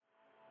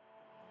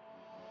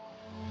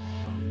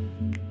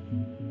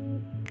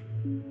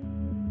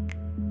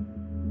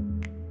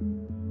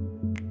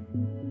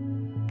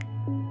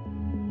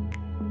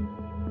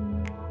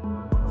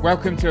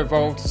Welcome to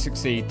Evolve to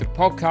Succeed, the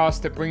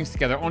podcast that brings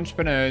together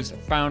entrepreneurs,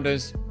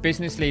 founders,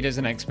 business leaders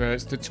and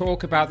experts to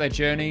talk about their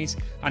journeys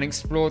and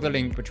explore the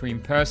link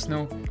between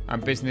personal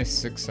and business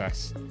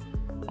success.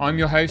 I'm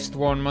your host,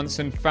 Warren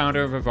Munson,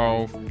 founder of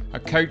Evolve, a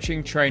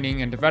coaching,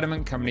 training and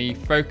development company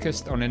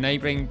focused on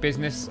enabling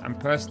business and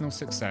personal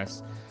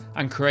success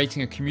and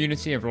creating a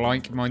community of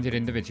like-minded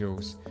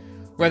individuals.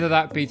 Whether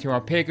that be through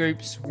our peer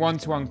groups,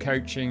 one-to-one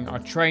coaching, our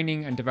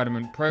training and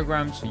development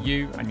programs for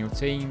you and your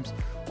teams,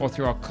 or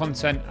through our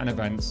content and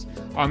events,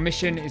 our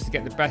mission is to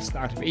get the best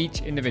out of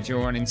each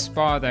individual and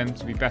inspire them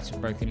to be better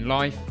both in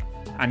life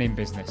and in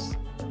business.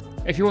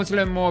 If you want to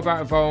learn more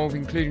about Evolve,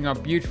 including our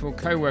beautiful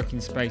co-working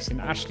space in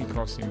Ashley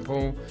Cross in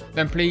Poole,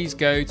 then please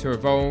go to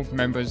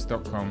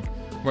evolvemembers.com,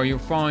 where you'll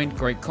find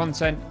great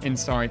content,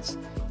 insights,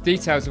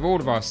 details of all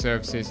of our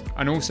services,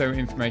 and also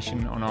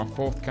information on our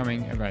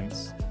forthcoming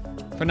events.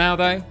 For now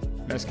though,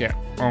 let's get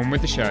on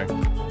with the show.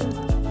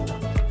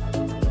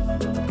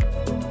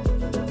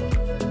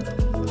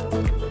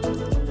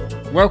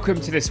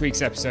 Welcome to this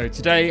week's episode.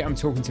 Today I'm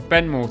talking to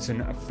Ben Morton,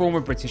 a former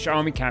British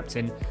Army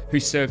captain who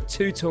served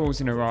 2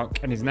 tours in Iraq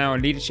and is now a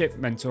leadership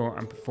mentor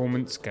and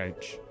performance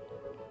coach.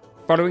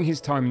 Following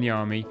his time in the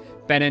army,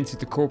 Ben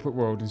entered the corporate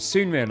world and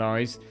soon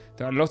realised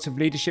that a lot of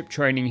leadership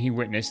training he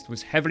witnessed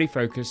was heavily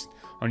focused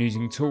on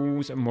using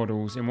tools and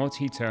models in what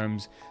he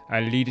terms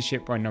a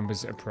leadership by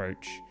numbers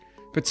approach.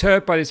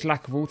 Perturbed by this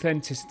lack of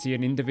authenticity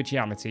and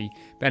individuality,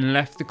 Ben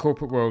left the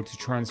corporate world to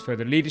transfer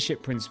the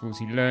leadership principles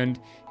he learned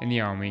in the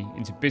army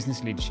into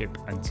business leadership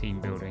and team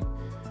building.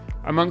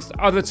 Amongst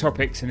other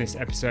topics in this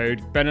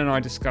episode, Ben and I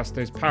discussed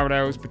those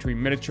parallels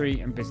between military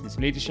and business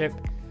leadership,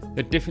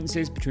 the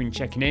differences between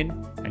checking in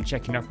and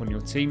checking up on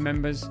your team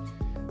members,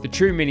 the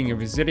true meaning of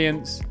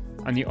resilience,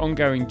 and the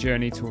ongoing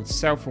journey towards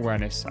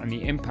self-awareness and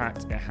the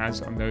impact it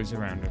has on those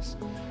around us.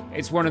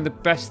 It's one of the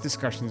best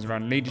discussions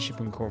around leadership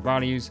and core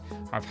values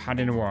I've had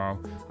in a while,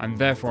 and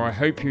therefore I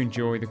hope you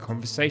enjoy the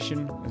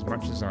conversation as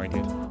much as I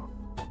did.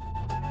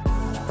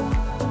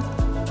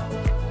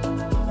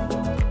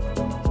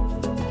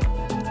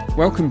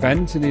 Welcome,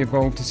 Ben, to the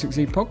Evolve to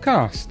Succeed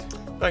podcast.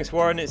 Thanks,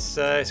 Warren.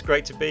 It's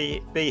great to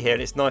be here,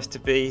 and it's nice to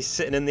be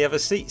sitting in the other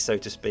seat, so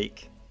to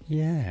speak.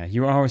 Yeah,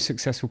 you are a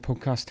successful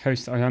podcast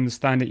host. I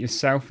understand it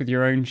yourself with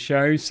your own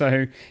show.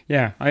 So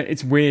yeah,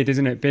 it's weird,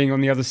 isn't it, being on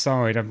the other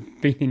side?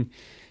 I've been,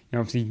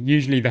 obviously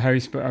usually the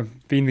host, but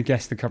I've been the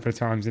guest a couple of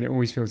times and it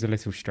always feels a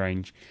little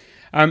strange.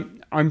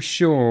 I'm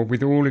sure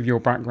with all of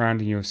your background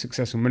and your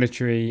successful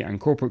military and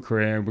corporate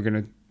career, we're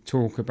going to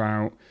talk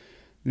about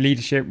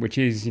leadership, which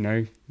is,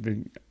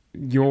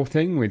 your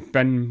thing with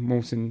Ben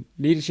Morton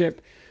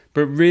Leadership.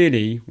 But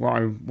really, what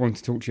I want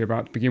to talk to you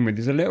about to begin with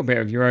is a little bit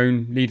of your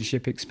own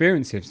leadership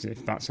experiences,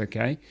 if that's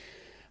okay.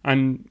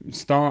 And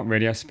start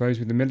really, I suppose,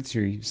 with the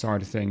military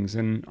side of things.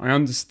 And I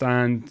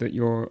understand that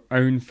your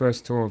own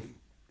first tour of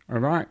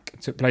Iraq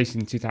took place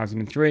in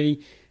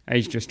 2003,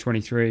 aged just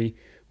 23,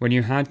 when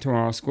you had to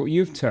ask what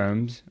you've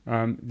termed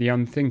the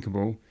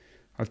unthinkable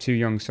of 2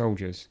 young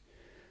soldiers.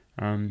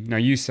 Now,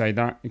 you say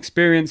that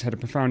experience had a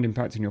profound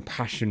impact on your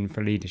passion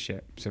for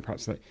leadership. So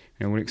perhaps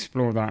we'll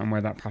explore that and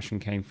where that passion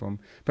came from.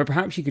 But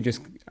perhaps you could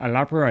just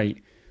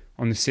elaborate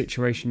on the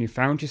situation you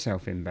found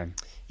yourself in, Ben.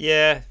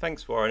 Yeah,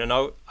 thanks, Warren. And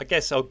I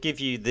guess I'll give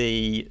you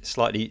the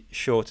slightly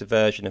shorter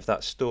version of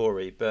that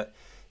story. But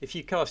if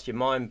you cast your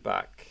mind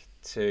back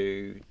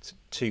to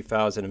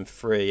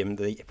 2003 and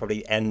the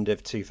probably end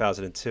of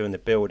 2002 and the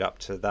build up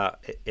to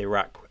that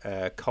Iraq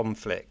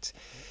conflict,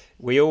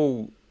 we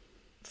all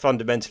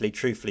fundamentally,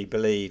 truthfully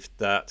believed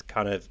that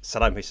kind of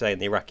Saddam Hussein,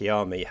 the Iraqi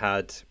army,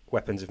 had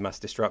weapons of mass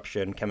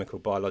destruction, chemical,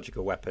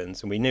 biological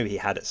weapons, and we knew he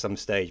had at some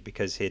stage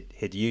because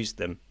he'd used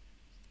them.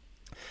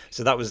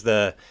 So that was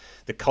the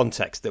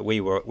context that we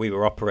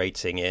were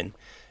operating in,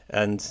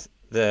 and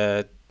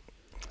the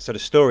sort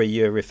of story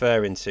you're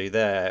referring to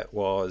there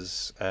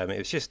was it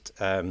was just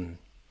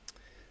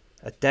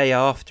a day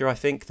after, I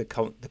think, the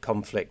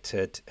conflict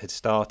had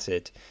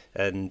started,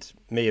 and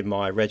me and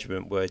my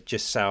regiment were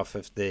just south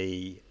of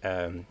the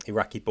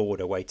Iraqi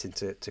border, waiting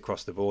to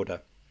cross the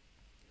border.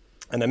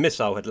 And a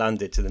missile had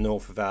landed to the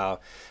north of our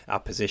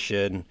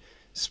position.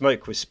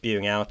 Smoke was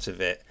spewing out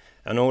of it,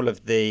 and all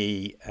of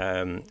the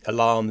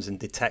alarms and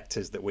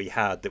detectors that we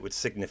had that would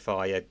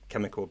signify a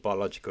chemical or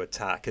biological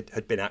attack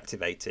had been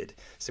activated.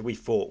 So we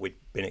thought we'd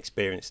been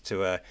experienced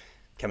to a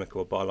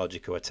chemical or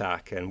biological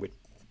attack, and we'd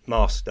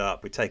masked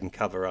up, we'd taken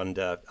cover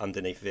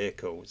underneath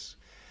vehicles.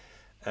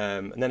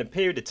 And then a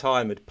period of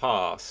time had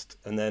passed,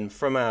 and then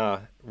from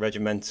our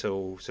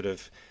regimental sort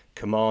of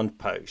command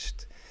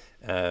post,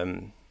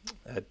 a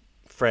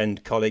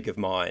friend, colleague of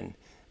mine,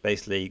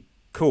 basically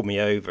called me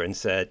over and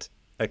said,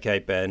 "Okay,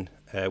 Ben,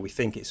 we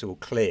think it's all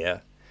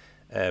clear.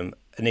 I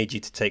need you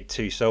to take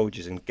 2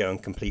 soldiers and go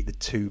and complete the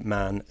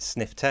 2-man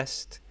sniff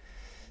test."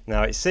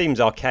 Now, it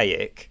seems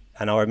archaic,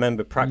 and I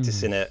remember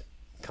practicing it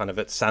kind of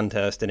at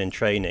Sandhurst and in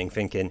training,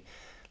 thinking,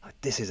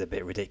 this is a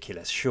bit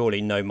ridiculous.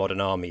 Surely no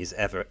modern army is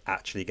ever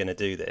actually going to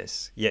do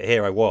this. Yet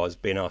here I was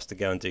being asked to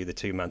go and do the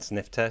 2-man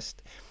sniff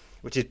test,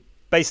 which is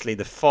basically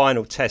the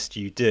final test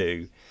you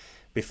do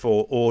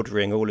before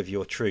ordering all of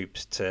your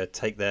troops to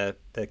take their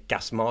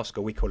gas mask,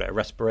 or we call it a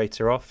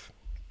respirator, off.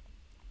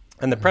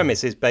 And the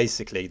premise is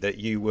basically that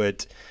you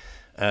would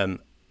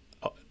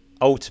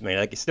ultimately,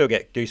 I still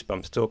get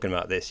goosebumps talking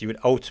about this, you would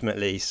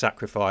ultimately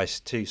sacrifice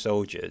 2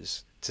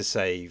 soldiers to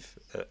save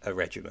a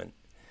regiment.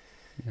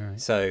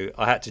 Right. So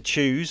I had to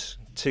choose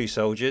 2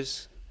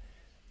 soldiers,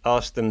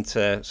 ask them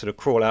to sort of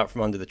crawl out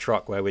from under the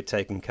truck where we'd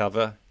taken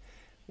cover,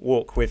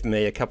 walk with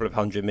me a couple of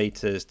 100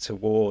 meters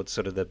towards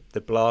sort of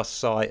the blast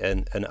site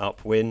and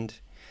upwind.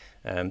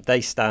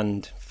 They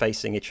stand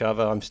facing each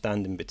other. I'm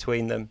standing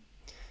between them.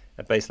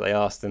 I basically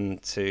asked them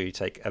to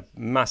take a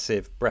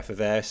massive breath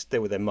of air,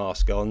 still with their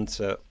mask on,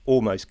 to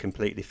almost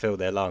completely fill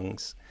their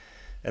lungs.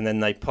 And then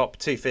they pop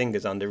 2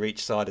 fingers under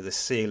each side of the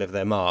seal of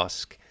their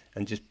mask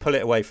and just pull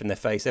it away from their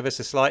face ever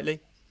so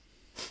slightly.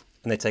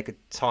 And they take a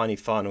tiny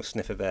final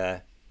sniff of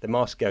air. The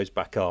mask goes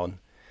back on.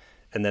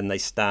 And then they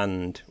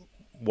stand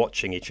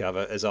watching each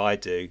other, as I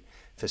do,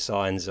 for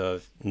signs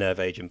of nerve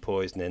agent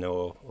poisoning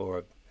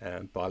or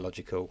a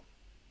biological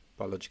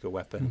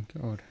weapon.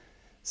 Oh, God.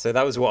 So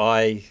that was what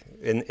I,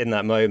 in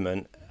that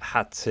moment,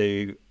 had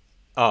to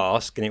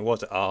ask, and it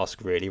was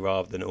ask really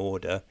rather than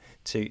order,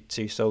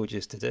 two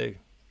soldiers to do.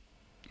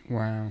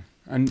 Wow.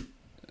 And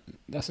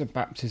that's a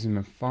baptism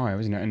of fire,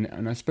 isn't it?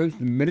 And I suppose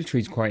the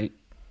military's quite,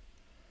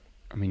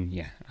 I mean,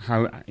 yeah,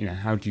 how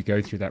do you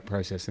go through that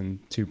process,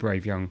 and 2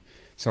 brave young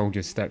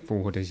soldiers step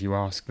forward as you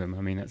ask them?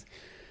 I mean, that's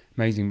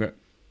amazing. But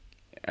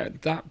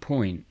at that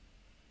point,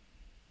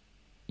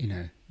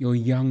 you're a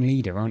young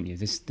leader, aren't you?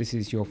 This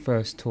is your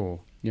first tour.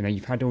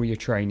 You've had all your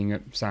training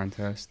at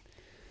Sandhurst.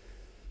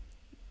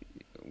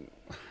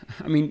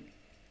 I mean,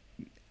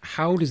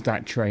 how does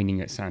that training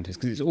at Sandhurst,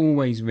 because it's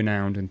always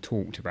renowned and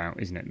talked about,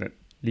 isn't it, that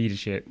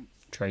leadership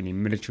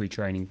training, military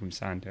training from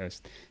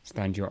Sandhurst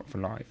stand you up for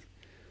life.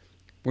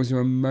 Was there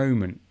a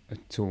moment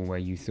at all where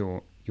you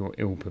thought you're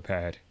ill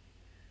prepared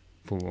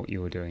for what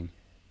you were doing?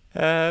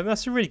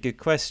 That's a really good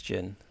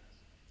question.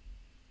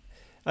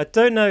 I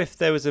don't know if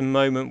there was a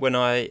moment when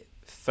I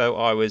felt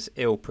I was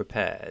ill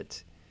prepared,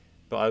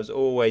 but I was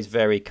always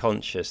very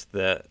conscious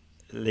that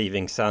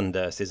leaving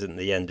Sandhurst isn't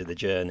the end of the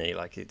journey.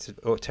 Like, it's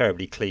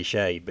terribly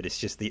cliche, but it's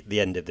just the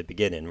end of the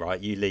beginning,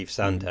 right? You leave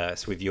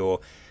Sandhurst with your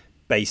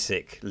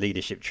basic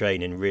leadership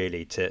training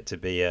really to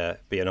be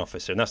an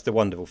officer. And that's the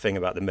wonderful thing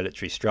about the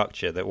military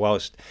structure, that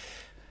whilst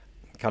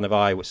kind of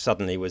I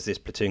suddenly was this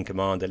platoon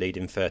commander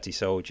leading 30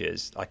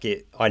 soldiers,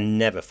 I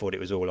never thought it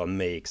was all on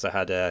me, because I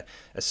had a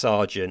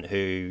sergeant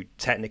who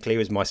technically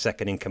was my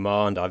second in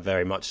command. I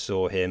very much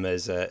saw him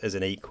as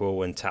an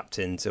equal and tapped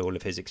into all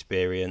of his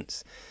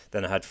experience.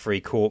 Then I had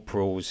 3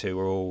 corporals who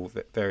were all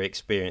very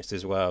experienced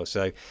as well.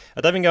 So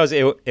I don't think I was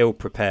ill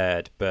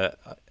prepared, but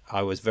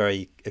I was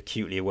very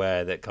acutely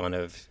aware that kind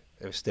of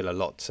there was still a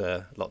lot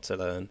to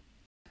learn.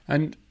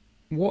 And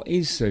what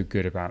is so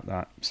good about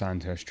that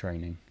Sandhurst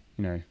training?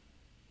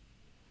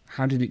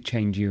 How did it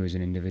change you as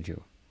an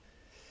individual?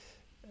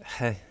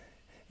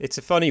 It's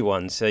a funny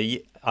one. So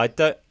I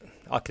can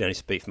only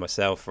speak for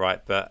myself, right?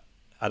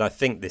 And I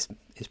think this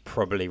is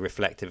probably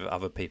reflective of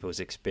other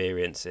people's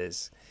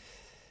experiences.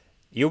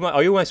 I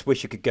almost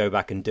wish you could go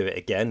back and do it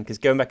again, because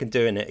going back and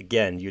doing it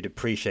again, you'd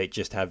appreciate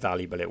just how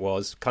valuable it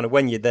was. Kind of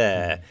when you're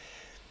there,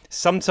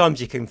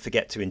 sometimes you can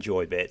forget to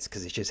enjoy bits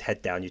because it's just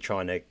head down. You're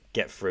trying to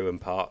get through and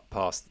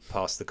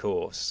pass the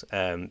course.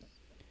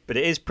 But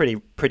it is pretty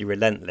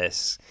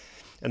relentless.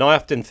 And I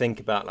often think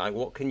about, like,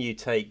 what can you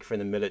take from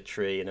the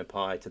military and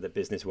apply to the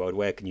business world?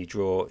 Where can you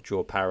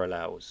draw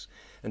parallels?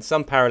 And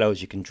some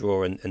parallels you can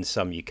draw and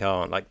some you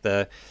can't. Like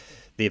the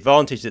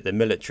advantage that the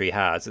military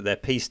has, that their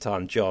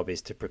peacetime job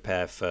is to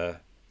prepare for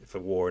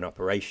war and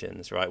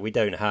operations, right? We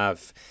don't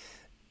have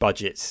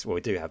budgets. Well,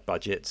 we do have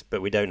budgets,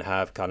 but we don't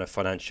have kind of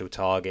financial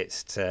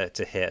targets to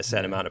hit, a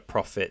certain amount of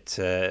profit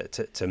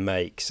to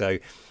make. So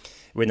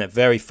we're in a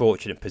very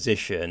fortunate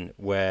position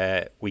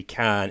where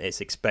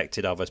it's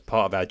expected of us.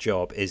 Part of our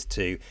job is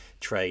to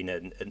train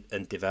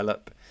and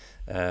develop.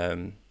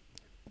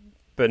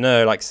 But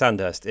no, like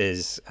Sandhurst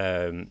is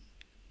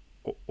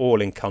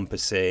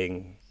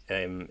all-encompassing.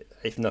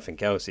 If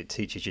nothing else, it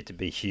teaches you to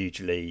be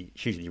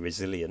hugely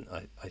resilient,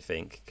 I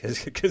think,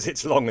 because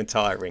it's long and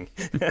tiring.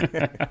 We're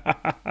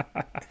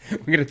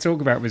going to talk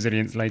about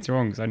resilience later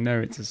on, because I know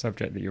it's a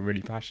subject that you're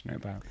really passionate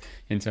about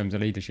in terms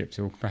of leadership,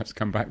 so we'll perhaps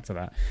come back to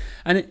that.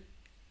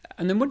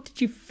 And then what did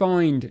you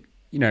find,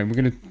 we're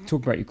going to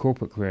talk about your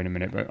corporate career in a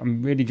minute, but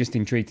I'm really just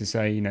intrigued to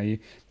say,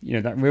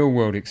 that real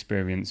world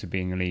experience of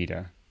being a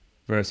leader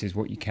versus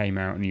what you came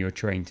out and you're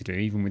trained to do,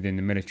 even within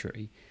the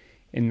military,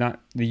 in that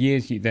the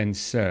years you then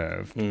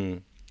served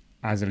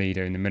as a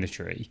leader in the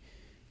military,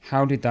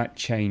 how did that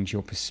change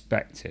your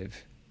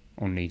perspective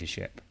on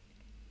leadership?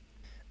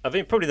 I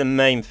think probably the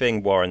main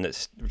thing, Warren,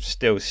 that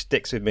still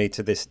sticks with me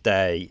to this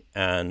day,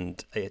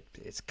 and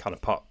it's kind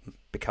of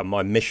become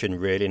my mission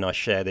really, and I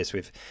share this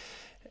with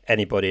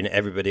anybody and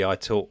everybody I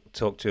talk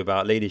to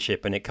about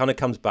leadership, and it kind of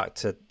comes back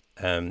to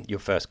your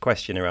first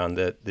question around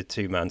the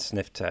 2-man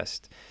sniff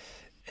test.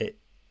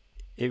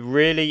 It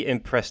really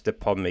impressed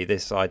upon me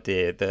this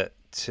idea that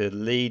to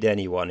lead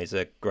anyone is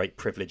a great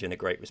privilege and a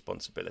great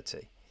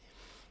responsibility.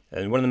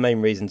 And one of the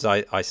main reasons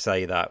I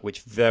say that,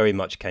 which very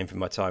much came from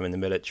my time in the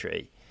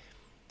military,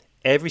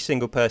 every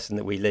single person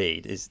that we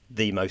lead is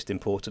the most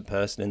important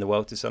person in the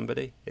world to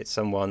somebody. It's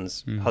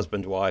someone's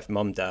husband, wife,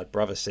 mum, dad,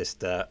 brother,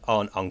 sister,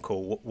 aunt,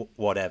 uncle,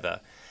 whatever.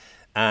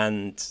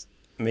 And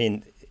I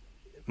mean,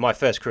 my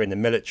first career in the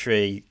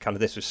military, kind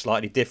of this was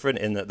slightly different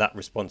in that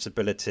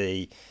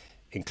responsibility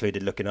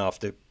included looking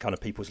after kind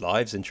of people's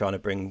lives and trying to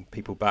bring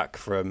people back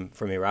from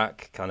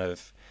Iraq, kind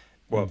of,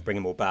 bring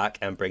them all back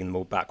and bring them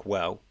all back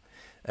well.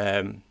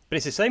 But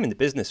it's the same in the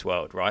business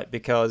world, right?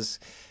 Because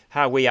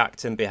how we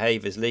act and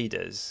behave as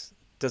leaders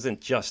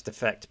doesn't just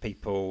affect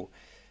people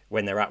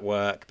when they're at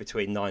work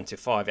between 9 to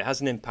 5. It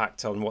has an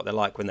impact on what they're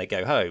like when they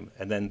go home.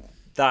 And then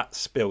that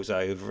spills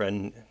over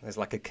and there's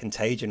like a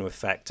contagion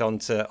effect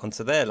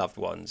onto their loved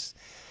ones.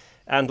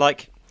 And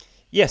like,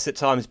 yes, at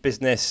times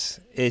business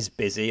is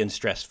busy and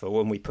stressful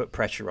and we put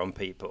pressure on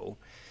people,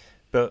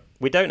 but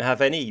we don't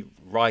have any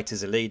right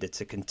as a leader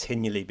to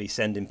continually be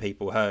sending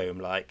people home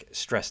like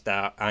stressed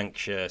out,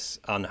 anxious,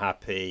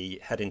 unhappy,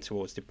 heading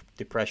towards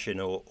depression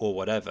or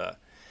whatever.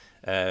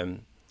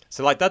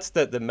 So like that's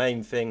the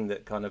main thing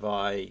that kind of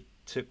I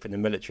took from the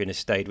military and has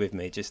stayed with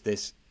me, just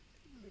this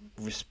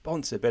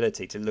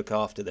responsibility to look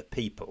after the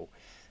people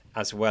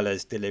as well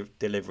as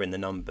delivering the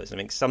numbers. I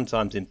mean,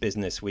 sometimes in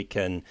business we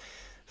can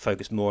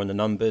focus more on the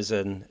numbers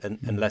and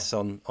less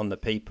on the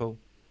people.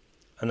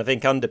 And I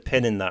think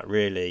underpinning that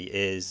really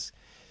is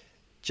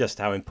just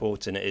how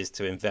important it is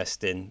to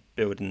invest in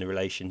building the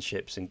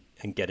relationships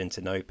and getting to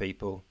know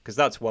people. Because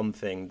that's one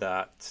thing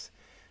that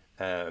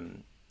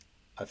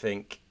I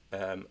think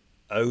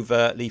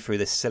overtly through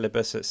this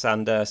syllabus at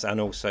Sandhurst, and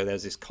also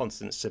there's this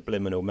constant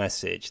subliminal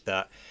message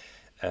that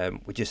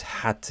we just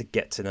had to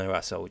get to know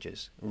our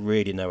soldiers,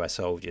 really know our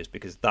soldiers,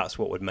 because that's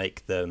what would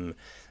make them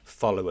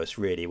follow us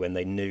really, when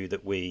they knew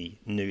that we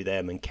knew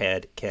them and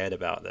cared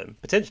about them,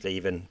 potentially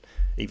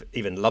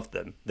even loved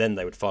them. Then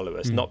they would follow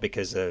us, not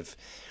because of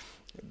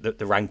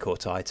the rank or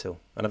title.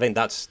 And I think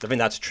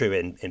that's true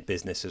in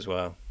business as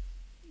well.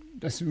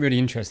 That's really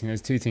interesting.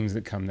 There's two things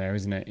that come there,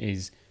 isn't it?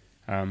 Is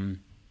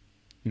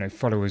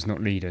followers,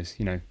 not leaders.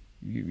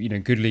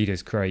 Good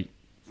leaders create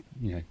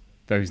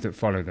those that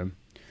follow them,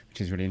 which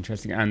is really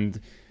interesting.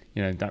 And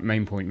that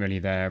main point really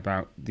there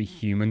about the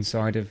human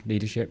side of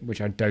leadership,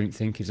 which I don't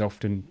think is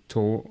often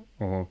taught,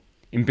 or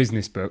in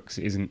business books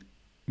isn't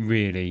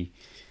really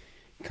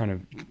kind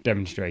of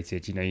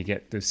demonstrated. You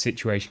get the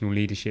situational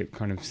leadership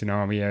kind of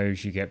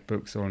scenarios, you get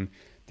books on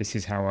this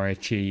is how I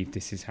achieved,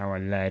 this is how I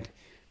led,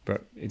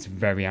 but it's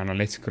very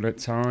analytical at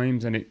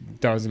times, and it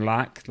does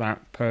lack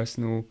that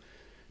personal,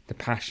 the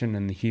passion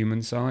and the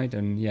human side.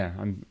 And yeah,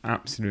 I'm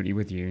absolutely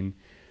with you. And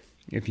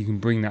if you can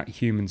bring that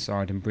human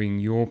side and bring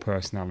your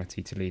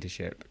personality to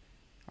leadership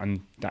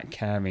and that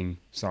caring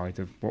side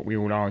of what we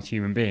all are as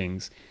human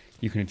beings,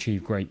 you can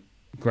achieve great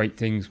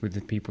things with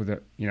the people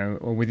that,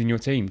 or within your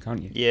team,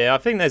 can't you? Yeah, I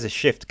think there's a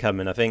shift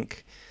coming. I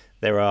think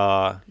there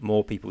are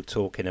more people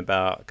talking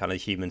about kind of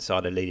the human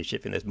side of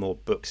leadership, and there's more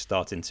books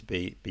starting to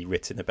be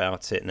written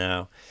about it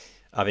now.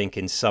 I think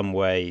in some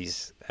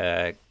ways,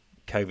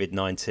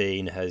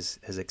 COVID-19 has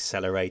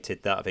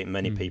accelerated that. I think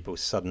many people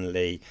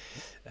suddenly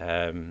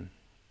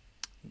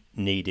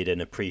needed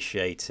and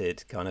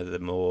appreciated kind of the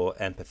more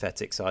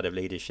empathetic side of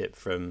leadership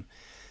from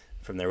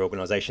their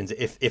organisations,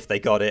 if they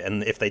got it,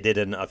 and if they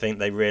didn't, I think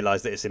they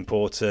realised that it's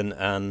important.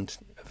 And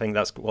I think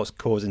that's what's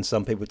causing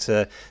some people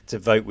to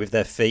vote with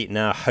their feet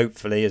now,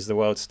 hopefully, as the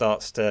world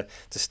starts to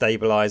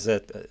stabilise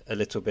a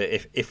little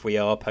bit, if we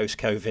are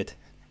post-COVID.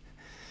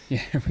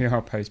 Yeah, we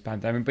are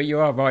post-pandemic, but you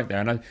are right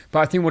there. But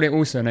I think what it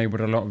also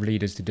enabled a lot of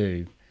leaders to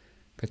do,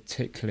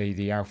 particularly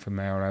the alpha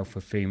male,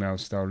 alpha female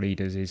style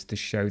leaders, is to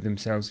show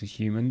themselves as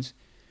humans,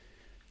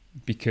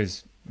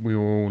 because we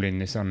were all in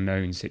this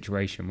unknown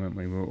situation, weren't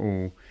we? We were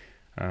all,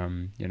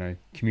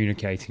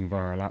 communicating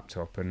via a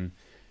laptop, and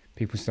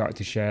people started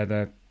to share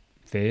their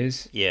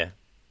fears,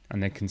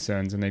 and their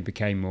concerns, and they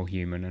became more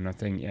human. And I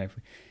think, if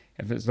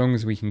as long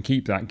as we can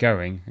keep that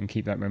going and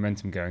keep that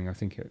momentum going, I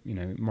think it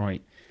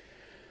might.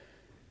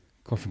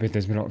 God forbid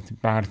there's been a lot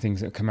of bad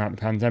things that have come out of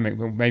the pandemic,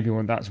 but maybe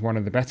that's one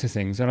of the better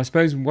things. And I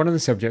suppose one of the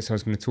subjects I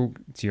was going to talk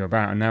to you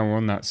about, and now we're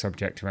on that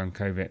subject around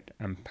COVID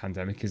and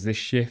pandemic, is this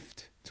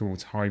shift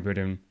towards hybrid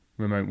and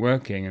remote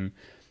working, and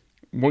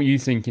what you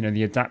think,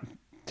 the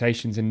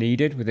adaptations are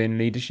needed within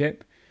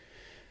leadership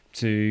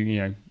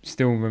to,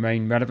 still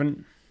remain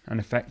relevant and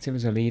effective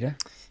as a leader.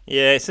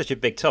 Yeah, it's such a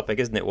big topic,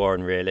 isn't it,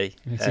 Warren, really?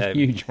 It's a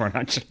huge one,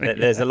 actually.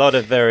 There's a lot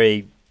of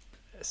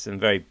some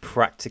very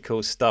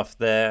practical stuff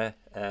there.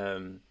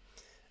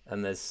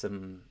 And there's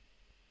some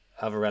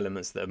other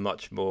elements that are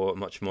much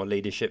more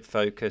leadership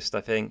focused,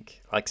 I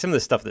think. Like some of the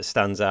stuff that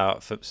stands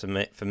out for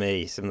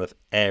me, some of the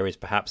areas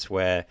perhaps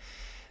where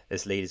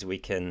as leaders we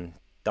can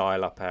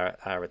dial up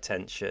our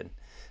attention.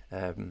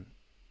 I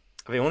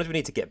think we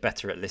need to get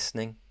better at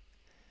listening.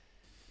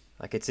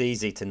 like it's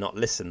easy to not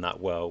listen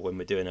that well when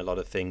we're doing a lot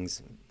of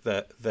things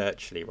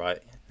virtually, right?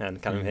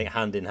 And kind of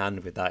hand in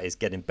hand with that is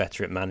getting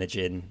better at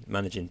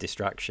managing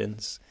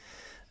distractions.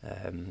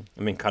 I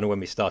mean, kind of when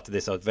we started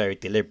this, I was very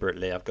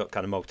deliberately, I've got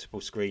kind of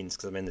multiple screens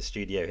because I'm in the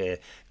studio here,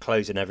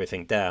 closing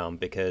everything down,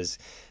 because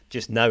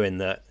just knowing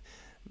that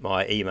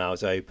my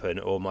email's open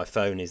or my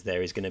phone is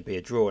there is going to be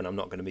a draw, and I'm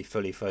not going to be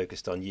fully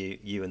focused on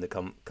you and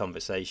the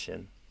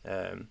conversation.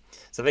 So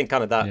I think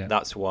kind of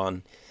that's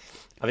one.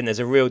 I think there's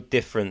a real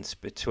difference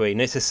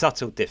it's a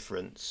subtle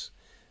difference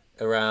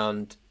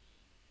around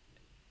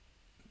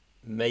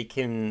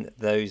making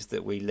those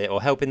that we lead,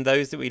 or helping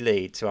those that we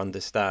lead to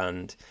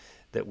understand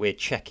that we're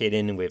checking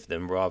in with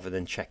them rather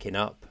than checking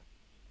up.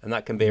 And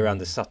that can be around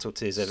the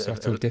subtleties of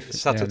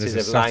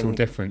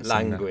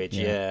language.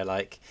 Yeah.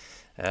 Like,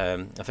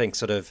 I think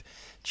sort of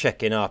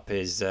checking up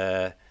is,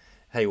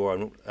 hey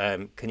Warren,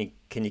 can you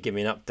give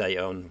me an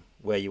update on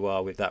where you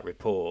are with that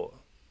report?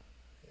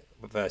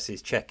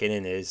 Versus checking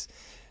in is,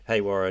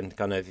 hey Warren,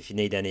 kind of if you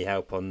need any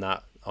help on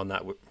that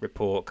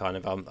report, kind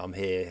of I'm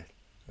here.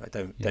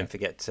 Don't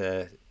forget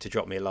to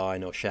drop me a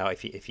line or shout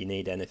if you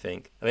need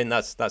anything. I think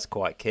that's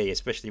quite key,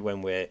 especially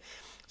when we're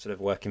sort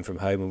of working from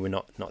home and we're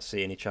not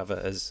seeing each other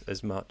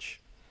as much.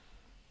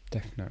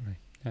 Definitely,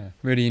 yeah.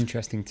 Really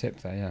interesting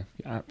tip there.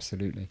 Yeah,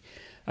 absolutely.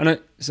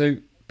 And so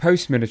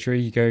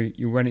post-military,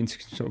 you went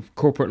into sort of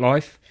corporate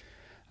life.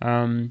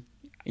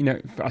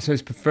 I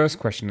suppose the first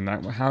question on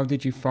that: how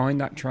did you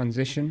find that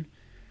transition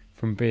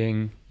from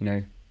being,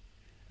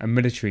 a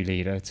military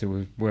leader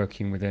to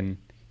working within,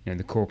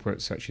 the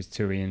corporates such as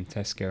TUI and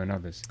Tesco and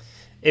others?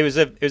 It was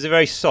a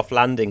very soft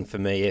landing for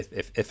me,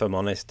 if I'm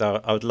honest.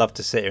 I would love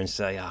to sit here and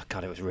say, oh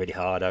God, it was really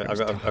hard.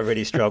 I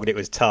really struggled. It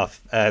was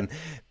tough.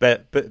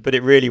 But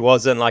it really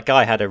wasn't. Like,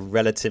 I had a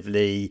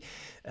relatively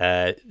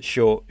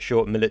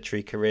short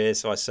military career.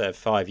 So I served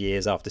 5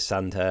 years after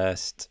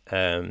Sandhurst,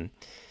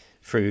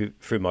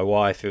 through my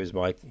wife, who was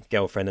my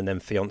girlfriend and then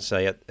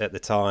fiance at the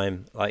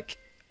time. Like,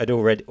 I'd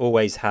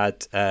always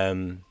had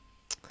a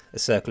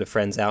circle of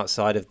friends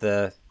outside of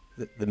the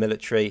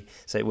military,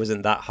 so it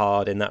wasn't that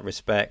hard in that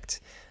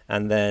respect.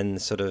 And then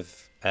sort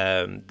of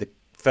the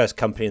first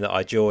company that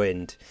I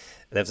joined,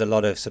 there was a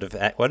lot of sort of,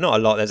 well, not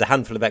a lot, there's a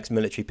handful of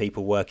ex-military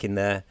people working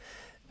there,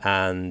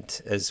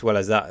 and as well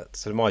as that,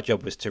 sort of my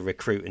job was to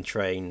recruit and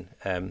train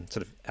sort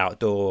of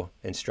outdoor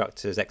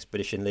instructors,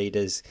 expedition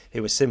leaders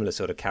who were similar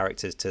sort of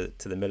characters to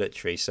the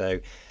military. So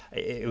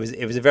it was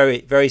a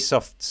very, very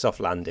soft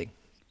landing.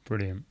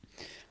 Brilliant.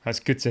 That's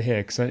good to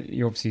hear, because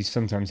you obviously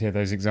sometimes hear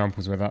those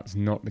examples where that's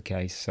not the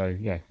case. So,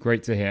 yeah,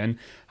 great to hear. And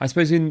I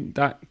suppose in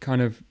that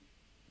kind of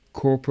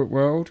corporate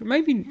world,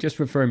 maybe just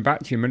referring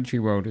back to your military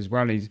world as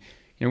well, is,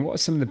 what are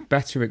some of the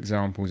better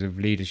examples of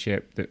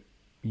leadership that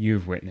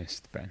you've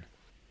witnessed, Ben?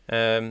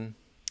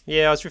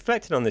 Yeah, I was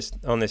reflecting on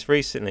this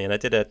recently, and I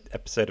did an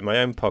episode of my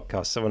own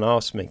podcast. Someone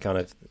asked me kind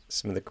of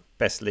some of the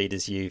best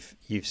leaders you've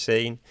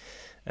seen.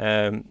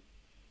 Like,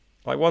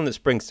 one that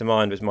springs to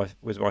mind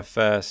was my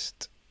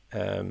first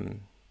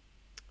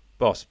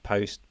boss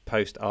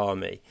post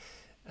army,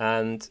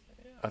 and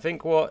I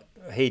think what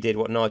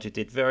Nigel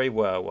did very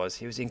well was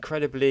he was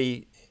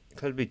incredibly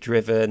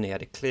driven. He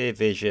had a clear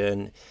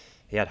vision,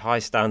 he had high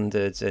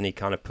standards, and he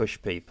kind of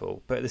pushed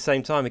people. But at the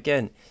same time,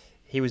 again,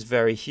 he was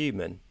very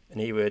human,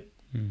 and he would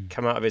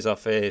come out of his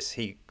office,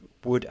 he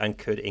would and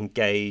could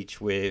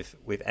engage with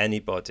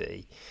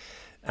anybody.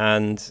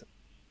 And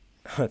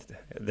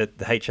the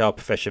HR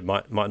profession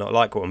might not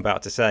like what I'm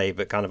about to say,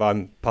 but kind of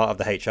I'm part of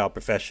the HR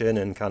profession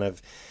and kind of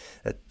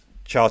a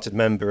chartered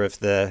member of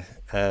the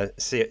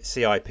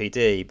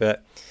CIPD,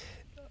 but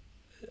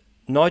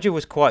Nigel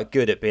was quite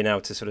good at being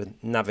able to sort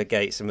of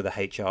navigate some of the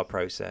HR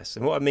process.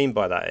 And what I mean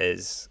by that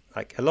is,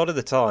 like, a lot of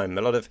the time,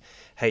 a lot of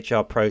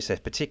HR process,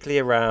 particularly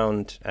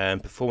around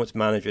performance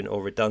management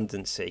or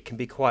redundancy, can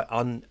be quite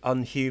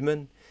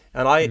unhuman.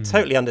 And I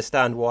totally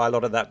understand why a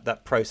lot of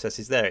that process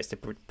is there. It's to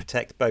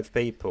protect both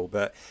people,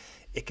 but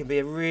it can be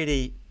a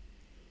really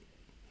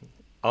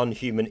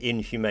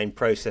inhumane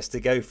process to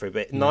go through.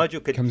 But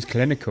Nigel becomes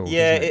clinical.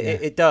 Yeah,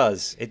 it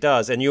does.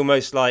 And you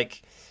almost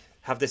like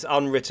have this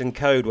unwritten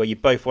code where you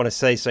both want to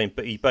say something,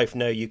 but you both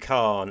know you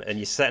can't, and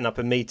you're setting up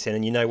a meeting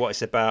and you know what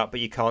it's about, but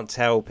you can't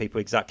tell people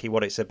exactly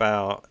what it's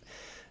about.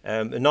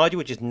 And Nigel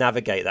would just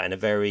navigate that in a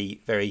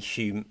very, very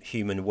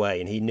human way,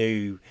 and he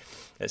knew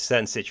at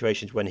certain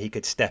situations when he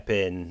could step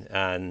in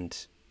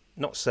and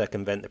not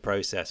circumvent the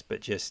process, but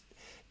just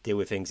deal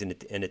with things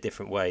in a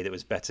different way that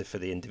was better for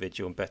the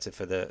individual and better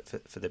for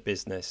the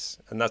business.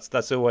 And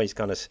that's always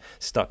kind of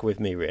stuck with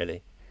me,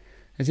 really.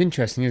 It's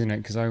interesting, isn't it?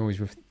 Because I always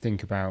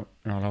think about,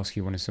 and I'll ask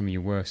you one of some of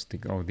your worst,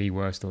 or the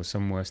worst, or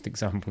some worst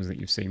examples that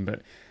you've seen,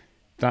 but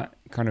that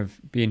kind of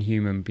being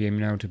human,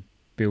 being able to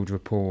build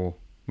rapport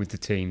with the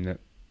team that,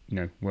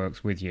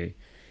 works with you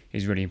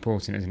is really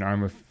important, isn't it? I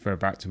refer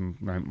back to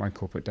my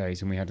corporate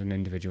days, and we had an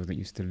individual that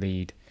used to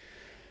lead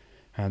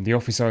the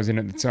office I was in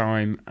at the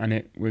time, and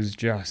it was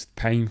just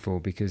painful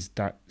because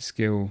that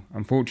skill,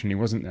 unfortunately,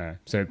 wasn't there.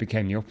 So it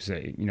became the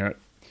opposite. At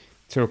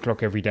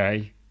 2:00 every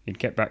day, he'd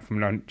get back from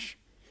lunch,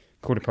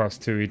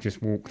 2:15, he'd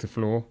just walk the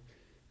floor,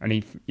 and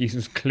he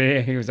was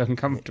clear he was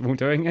uncomfortable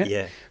doing it.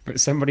 Yeah. But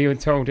somebody had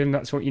told him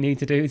that's what you need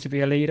to do to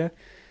be a leader,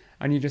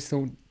 and you just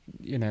thought,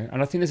 and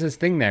I think there's this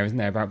thing there, isn't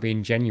there, about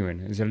being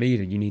genuine. As a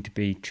leader, you need to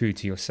be true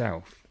to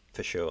yourself.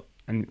 For sure.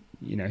 And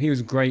he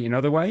was great in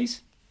other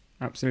ways,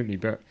 absolutely,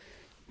 but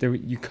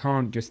you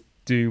can't just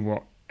do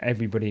what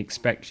everybody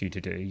expects you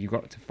to do. You've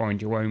got to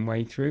find your own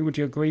way through. Would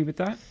you agree with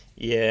that?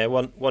 Yeah,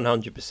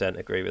 100%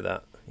 agree with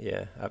that.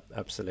 Yeah,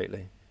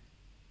 absolutely.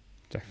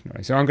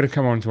 Definitely. So I'm going to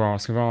come on to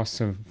ask. I've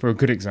asked for a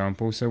good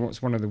example. So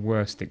what's one of the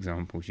worst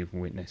examples you've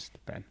witnessed,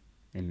 Ben,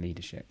 in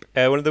leadership?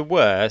 One of the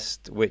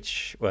worst,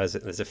 which was,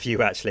 there's a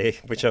few actually,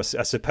 which I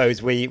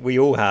suppose we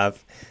all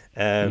have.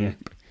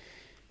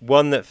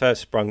 One that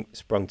first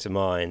sprung to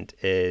mind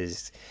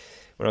is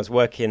when I was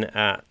working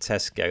at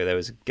Tesco. There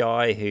was a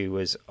guy who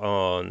was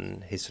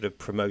on his sort of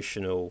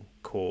promotional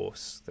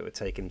course that would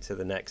take him to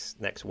the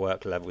next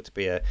work level, to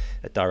be a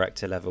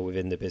director level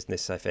within the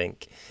business, I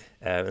think.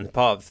 And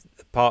part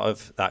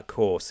of that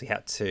course, he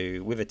had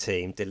to, with a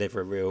team,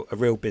 deliver a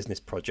real business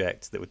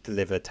project that would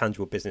deliver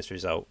tangible business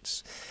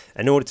results.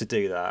 In order to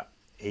do that,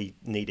 he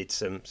needed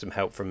some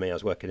help from me. I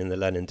was working in the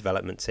learning and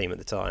development team at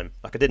the time.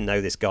 Like, I didn't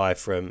know this guy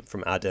from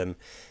Adam.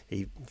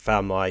 He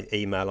found my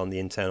email on the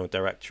internal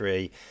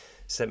directory,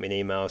 sent me an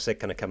email, said,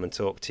 "Can I come and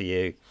talk to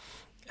you?"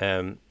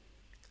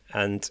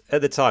 And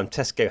at the time,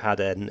 Tesco had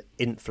an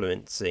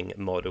influencing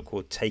model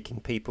called taking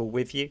people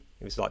with you.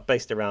 It was like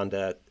based around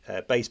a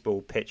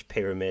baseball pitch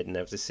pyramid, and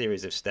there was a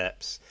series of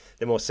steps.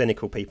 The more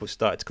cynical people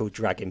started to call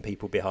dragging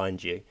people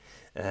behind you.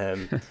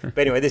 But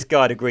anyway, this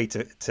guy had agreed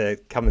to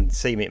come and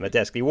see me at my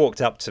desk. He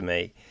walked up to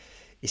me.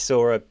 He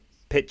saw a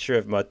picture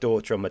of my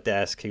daughter on my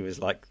desk, who was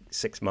like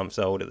 6 months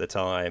old at the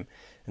time,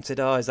 and said,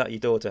 "Oh, is that your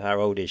daughter? How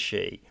old is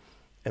she?"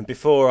 And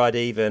before I'd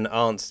even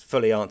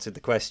fully answered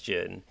the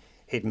question,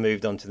 he'd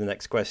moved on to the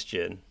next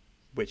question,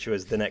 which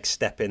was the next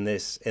step in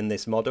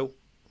this model.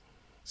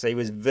 So he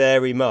was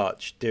very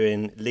much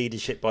doing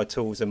leadership by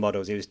tools and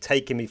models. He was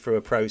taking me through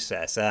a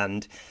process,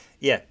 and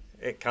yeah,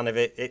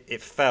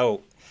 it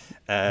felt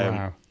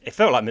Wow. It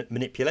felt like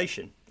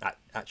manipulation,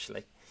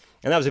 actually.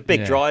 And that was a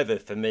big driver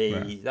for me.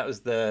 Right. That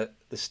was the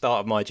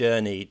start of my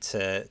journey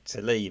to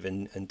leave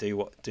and do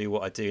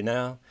what I do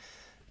now.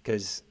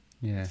 Because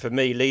for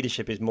me,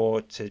 leadership is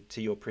more,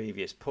 to your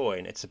previous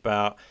point, it's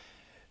about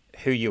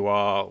who you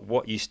are,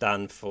 what you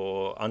stand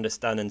for,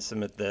 understanding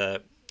some of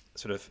the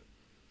sort of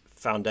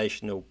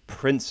foundational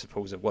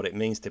principles of what it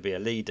means to be a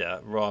leader,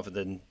 rather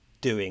than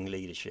doing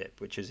leadership,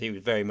 which is, he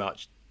was very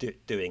much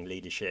doing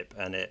leadership,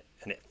 and it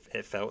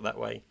felt that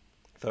way.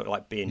 It felt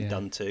like being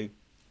done to.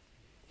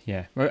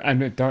 Yeah, well,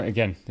 and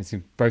again,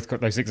 we've both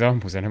got those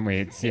examples, haven't we?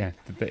 It's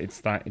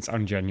it's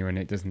ungenuine.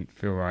 It doesn't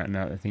feel right, and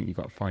I think you've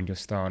got to find your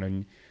style.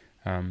 And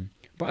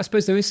but I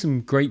suppose there is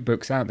some great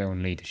books out there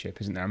on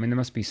leadership, isn't there? I mean, there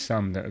must be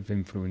some that have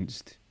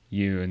influenced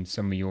you and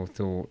some of your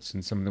thoughts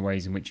and some of the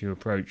ways in which you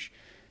approach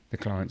the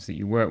clients that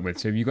you work with.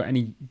 So have you got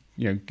any,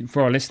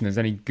 for our listeners,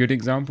 any good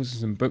examples of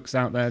some books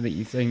out there that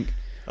you think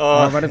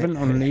are relevant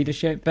on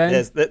leadership, Ben?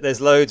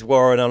 There's loads,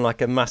 Warren. I'm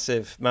like a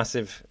massive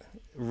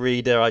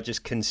reader. I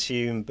just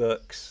consume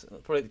books.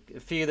 Probably a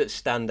few that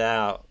stand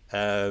out.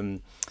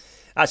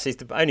 Actually,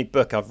 it's the only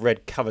book I've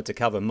read cover to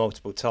cover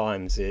multiple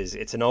times.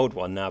 It's an old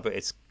one now, but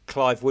it's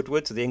Clive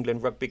Woodward's, the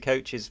England rugby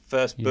coach, his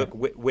first book,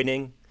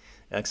 Winning.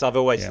 Because I've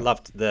always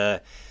loved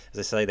the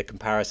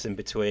comparison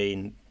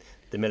between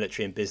the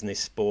military and business,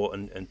 sport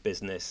and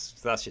business.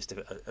 So that's just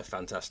a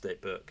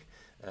fantastic book.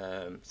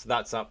 So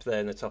that's up there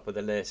in the top of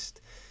the list.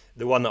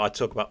 The one that I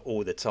talk about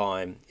all the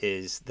time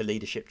is The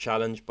Leadership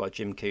Challenge by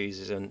Jim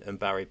Kouzes and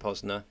Barry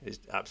Posner. It's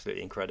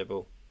absolutely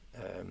incredible.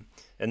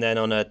 And then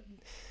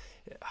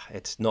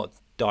it's not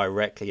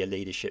directly a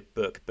leadership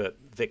book, but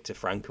Viktor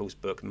Frankl's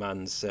book,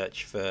 Man's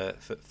Search for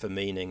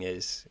Meaning,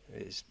 is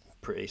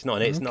pretty. It's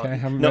not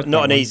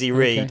an easy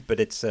read, but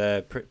it's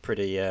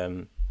pretty.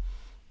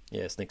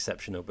 It's an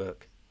exceptional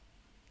book.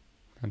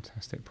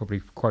 Fantastic.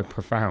 Probably quite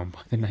profound by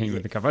the name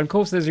of the cover. And of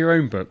course, there's your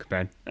own book,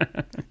 Ben.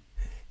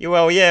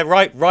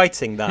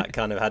 Writing that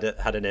kind of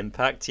had an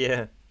impact,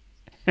 yeah.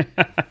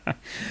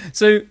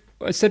 So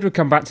I said we'd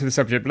come back to the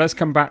subject, but let's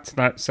come back to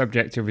that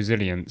subject of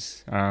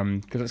resilience,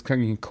 because that's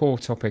kind of a core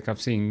topic I've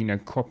seen,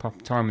 crop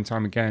up time and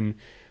time again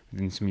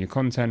within some of your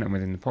content and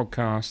within the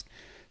podcast.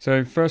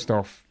 So first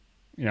off,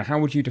 how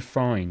would you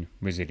define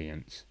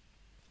resilience?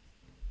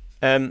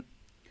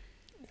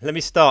 Let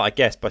me start, I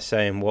guess, by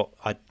saying what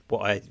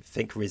I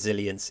think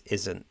resilience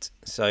isn't.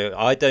 So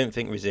I don't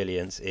think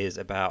resilience is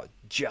about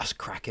just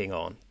cracking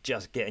on,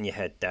 just getting your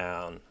head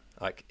down.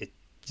 Like, it's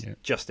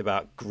just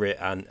about grit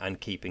and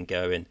keeping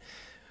going.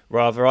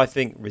 Rather, I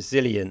think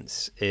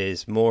resilience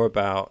is more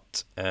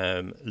about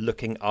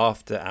looking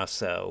after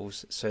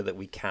ourselves so that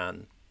we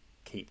can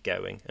keep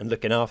going. And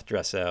looking after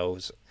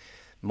ourselves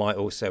might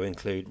also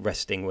include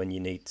resting when you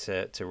need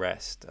to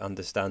rest,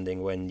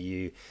 understanding when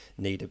you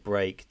need a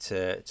break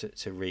to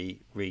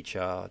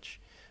recharge.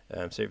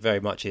 So it very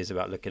much is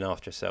about looking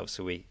after ourselves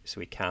so we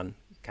can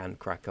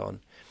crack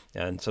on.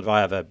 And sort of I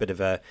have a bit of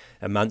a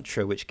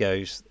mantra which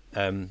goes,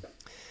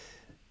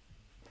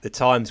 the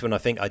times when I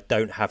think I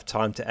don't have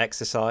time to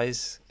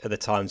exercise are the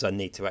times I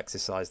need to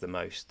exercise the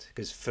most.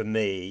 Because for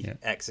me,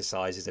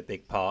 exercise is a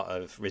big part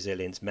of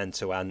resilience,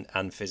 mental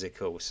and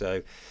physical.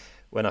 So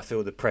when I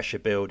feel the pressure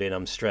building,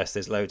 I'm stressed,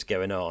 there's loads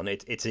going on,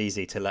 it's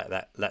easy to let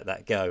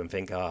that go and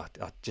think,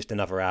 just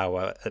another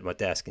hour at my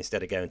desk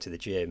instead of going to the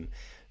gym.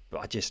 But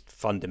I just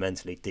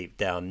fundamentally deep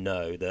down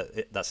know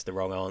that that's the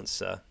wrong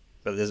answer.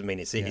 But it doesn't mean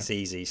it's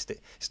easy.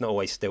 It's not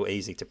always still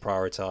easy to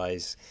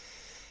prioritise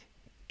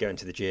going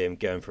to the gym,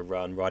 going for a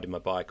run, riding my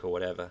bike or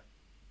whatever.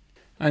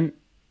 And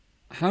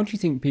how do you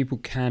think people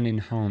can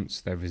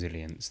enhance their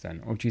resilience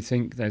then? Or do you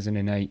think there's an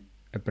innate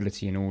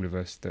ability in all of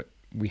us that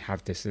we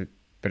have this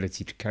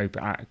ability to cope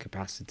at a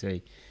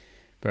capacity?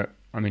 But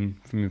I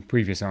mean, from your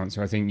previous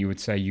answer, I think you would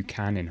say you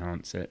can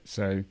enhance it.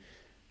 So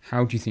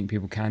how do you think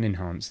people can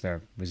enhance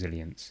their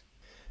resilience?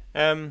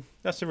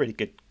 That's a really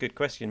good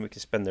question. We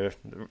could spend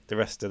the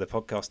rest of the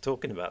podcast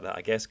talking about that,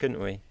 I guess,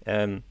 couldn't we?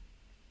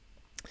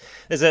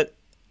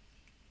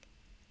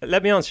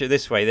 Let me answer it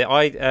this way. That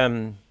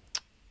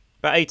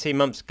about 18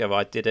 months ago,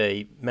 I did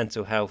a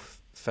mental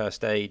health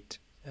first aider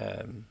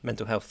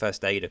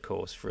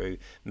course through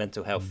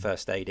Mental Health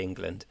First Aid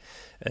England,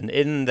 and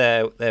in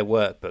their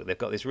workbook, they've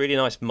got this really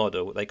nice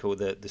model what they call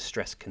the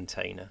stress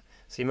container.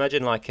 So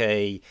imagine like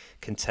a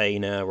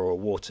container or a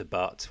water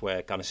butt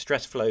where kind of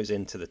stress flows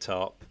into the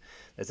top.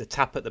 There's a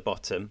tap at the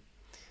bottom,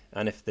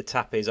 and if the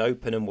tap is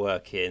open and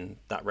working,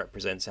 that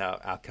represents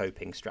our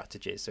coping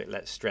strategies. So it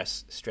lets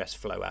stress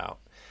flow out.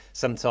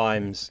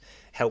 Sometimes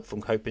helpful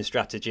coping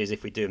strategies,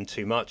 if we do them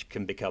too much,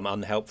 can become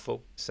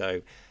unhelpful.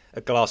 So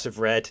a glass of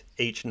red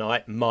each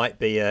night might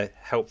be a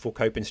helpful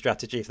coping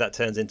strategy. If that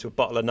turns into a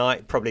bottle a night,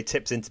 it probably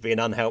tips into being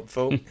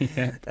unhelpful.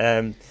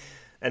 And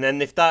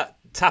then if that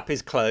tap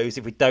is closed,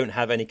 if we don't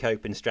have any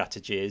coping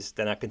strategies,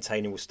 then our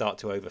container will start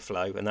to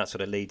overflow, and that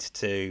sort of leads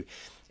to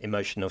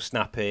emotional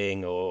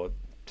snapping or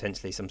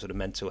potentially some sort of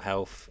mental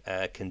health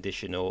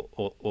condition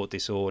or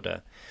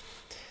disorder.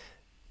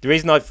 The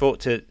reason I thought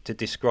to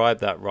describe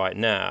that right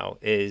now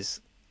is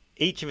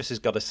each of us has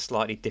got a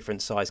slightly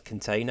different size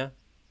container.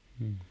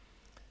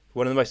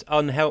 One of the most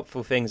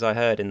unhelpful things I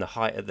heard in the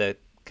height of the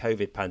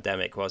COVID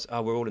pandemic was,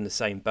 we're all in the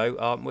same boat,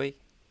 aren't we?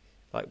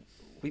 Like,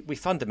 we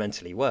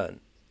fundamentally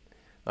weren't.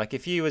 Like,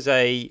 if you was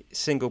a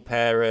single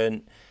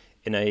parent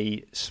in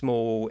a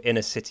small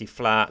inner city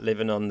flat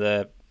living on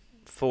the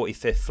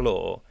 45th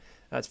floor,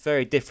 that's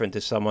very different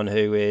to someone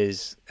who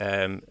is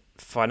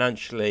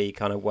financially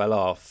kind of well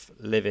off,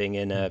 living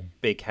in a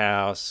big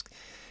house,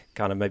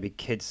 kind of maybe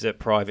kids at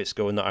private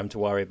school and not having to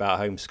worry about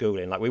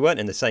homeschooling. Like, we weren't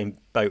in the same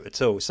boat at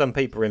all. Some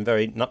people were in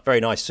very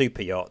nice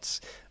super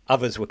yachts.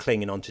 Others were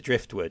clinging onto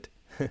driftwood.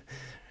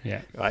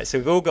 Right. So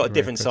we've all got a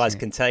different size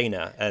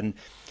container, and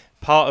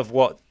part of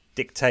what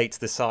dictates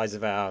the size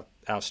of our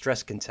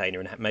stress container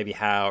and maybe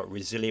how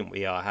resilient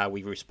we are, how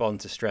we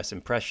respond to stress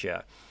and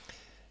pressure,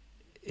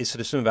 is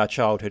sort of some of our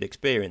childhood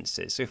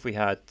experiences. So if we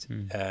had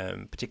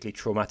particularly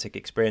traumatic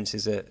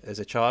experiences as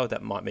a child,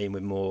 that might mean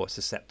we're more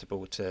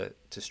susceptible to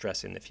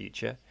stress in the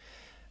future.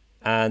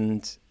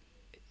 And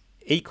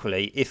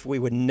equally, if we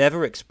were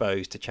never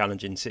exposed to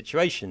challenging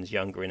situations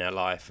younger in our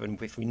life, and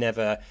if we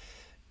never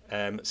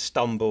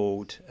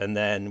stumbled and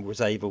then was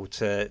able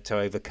to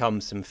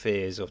overcome some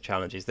fears or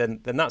challenges,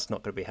 then that's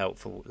not going to be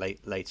helpful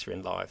later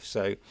in life.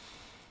 So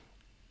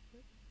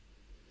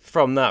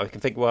from that, we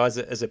can think, well,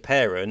 as a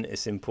parent,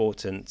 it's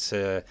important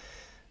to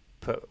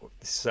put,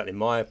 certainly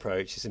my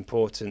approach, it's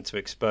important to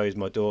expose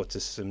my daughter to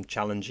some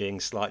challenging,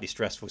 slightly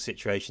stressful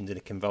situations in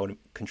a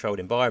controlled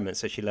environment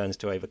so she learns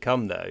to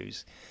overcome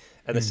those.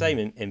 And the same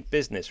in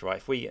business, right?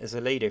 If we, as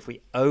a leader, if we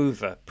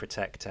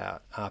overprotect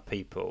our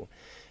people,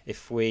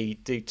 if we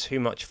do too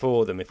much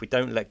for them, if we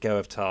don't let go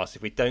of tasks,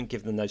 if we don't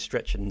give them those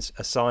stretching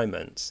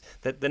assignments,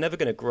 they're never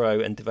going to grow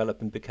and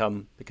develop and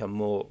become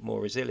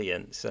more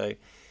resilient. So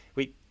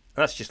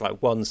that's just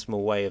like one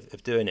small way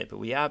of doing it, but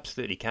we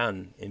absolutely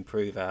can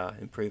improve our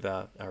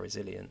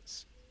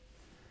resilience.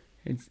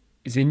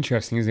 It's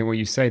interesting, isn't it, what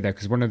you say there?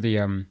 Because one of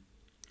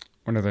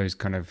those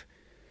kind of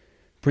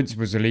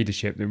principles of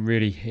leadership that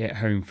really hit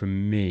home for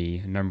me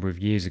a number of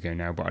years ago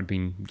now, but I'd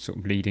been sort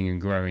of leading and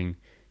growing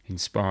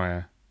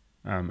Inspire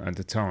at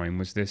the time,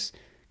 was this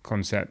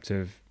concept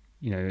of,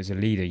 as a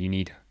leader, you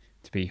need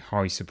to be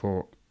high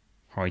support,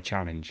 high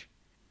challenge,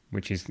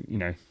 which is,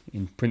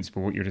 in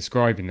principle what you're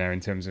describing there in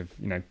terms of,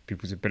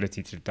 people's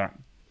ability to adapt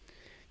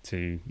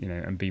to,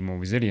 and be more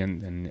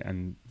resilient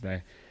and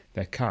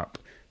their cup.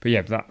 But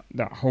yeah,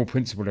 that whole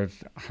principle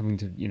of having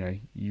to,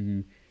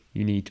 you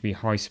need to be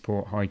high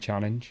support, high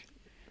challenge.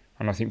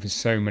 And I think for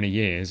so many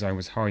years I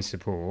was high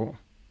support,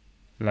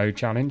 low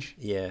challenge.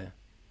 Yeah.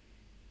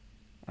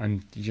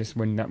 And just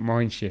when that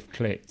mind shift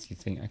clicked, you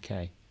think,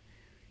 okay.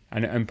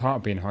 And part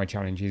of being high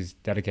challenge is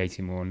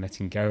delegating more and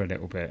letting go a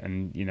little bit.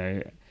 And,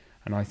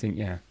 and I think,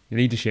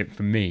 leadership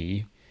for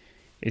me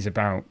is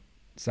about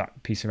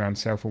that piece around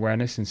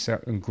self-awareness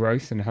and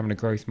growth and having a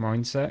growth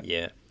mindset.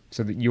 Yeah.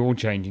 So that you're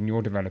changing,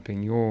 you're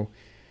developing, your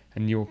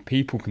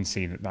people can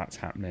see that that's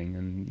happening,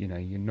 and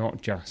you're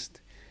not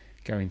just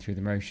going through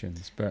the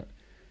motions. But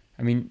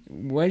I mean,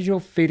 where's your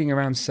feeling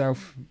around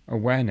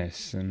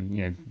self-awareness,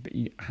 and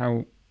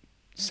how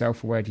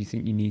self-aware do you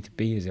think you need to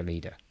be as a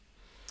leader?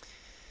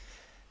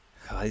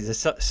 Oh, these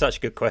are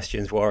such good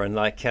questions, Warren.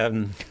 Like, we're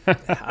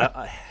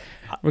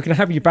going to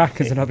have you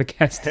back as another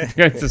guest to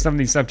go into some of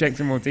these subjects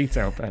in more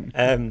detail,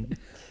 Ben.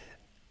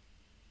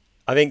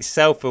 I think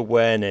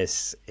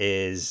self-awareness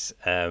is,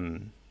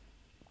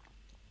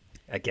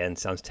 again,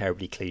 sounds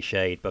terribly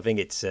cliched, but I think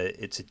it's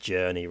a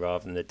journey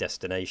rather than a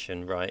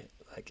destination, right?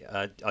 Like,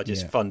 I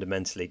just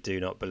fundamentally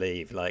do not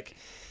believe like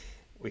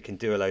we can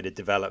do a load of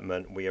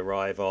development. We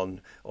arrive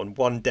on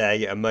one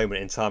day, a moment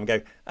in time, and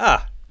go,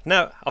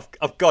 no,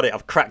 I've got it,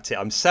 I've cracked it.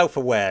 I'm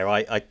self-aware.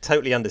 I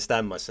totally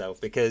understand myself,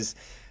 because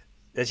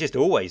there's just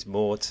always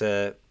more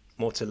to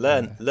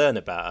learn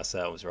about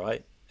ourselves,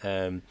 right?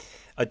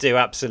 I do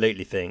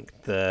absolutely think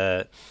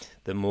the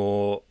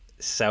more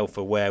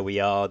self-aware we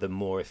are, the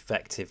more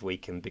effective we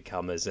can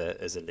become as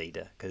a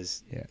leader,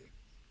 because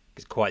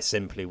quite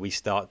simply we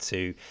start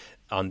to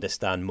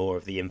understand more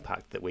of the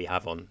impact that we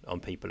have on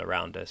people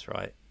around us,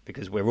 right?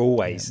 Because we're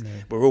always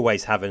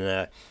having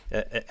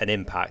an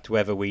impact,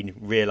 whether we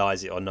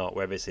realize it or not,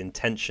 whether it's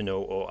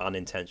intentional or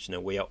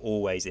unintentional. We are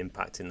always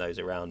impacting those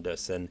around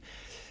us. And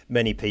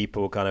many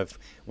people, kind of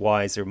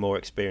wiser and more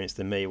experienced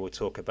than me, will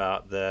talk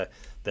about the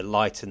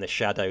light and the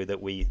shadow that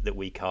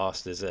we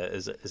cast as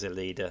a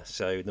leader.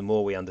 So the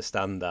more we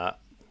understand that,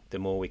 the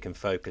more we can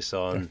focus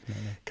on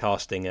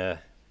casting a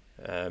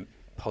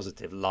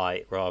positive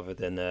light rather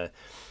than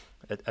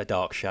a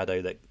dark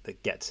shadow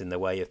that gets in the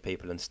way of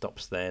people and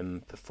stops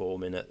them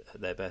performing at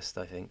their best,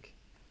 I think.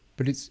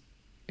 But it's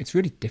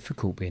really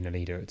difficult being a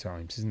leader at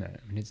times, isn't it?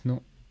 I mean, it's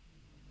not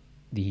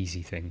the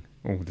easy thing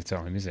all the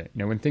time, is it?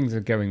 When things are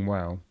going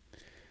well,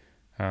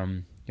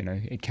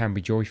 it can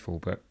be joyful,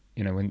 but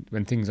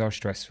when things are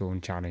stressful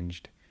and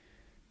challenged,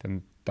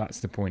 then that's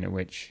the point at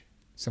which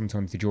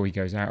sometimes the joy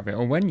goes out of it.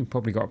 Or when you've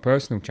probably got a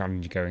personal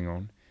challenge going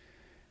on,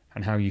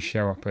 and how you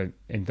show up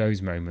in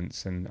those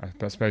moments. And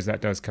I suppose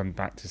that does come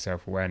back to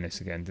self-awareness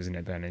again, doesn't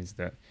it, Ben? Is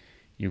that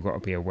you've got to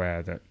be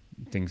aware that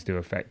things do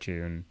affect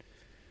you, and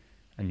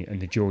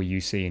the joy you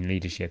see in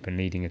leadership and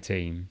leading a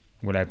team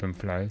will ebb and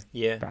flow.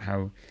 Yeah.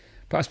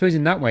 But I suppose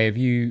in that way, have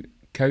you,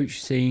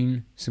 Coach,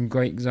 seen some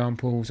great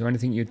examples or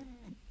anything you'd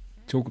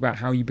talk about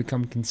how you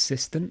become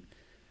consistent?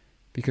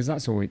 Because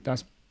that's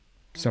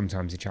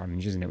sometimes a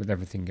challenge, isn't it, with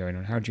everything going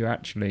on? How do you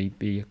actually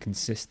be a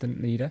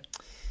consistent leader?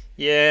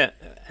 Yeah,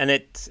 and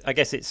I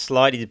guess it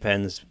slightly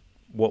depends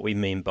what we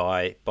mean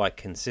by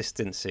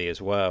consistency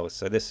as well.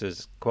 So this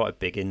is quite a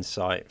big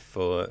insight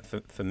for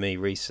me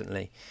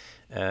recently.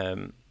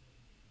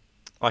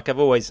 Like, I've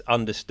always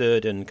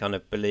understood and kind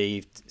of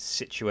believed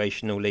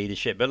situational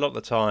leadership, but a lot of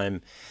the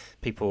time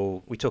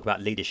we talk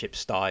about leadership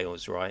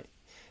styles, right?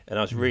 And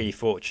I was really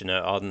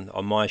fortunate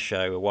on my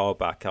show a while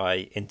back.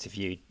 I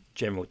interviewed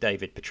General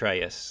David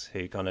Petraeus,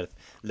 who kind of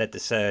led the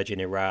surge in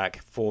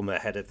Iraq, former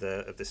head of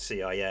the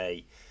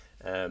CIA.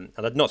 And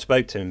I'd not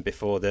spoke to him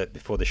before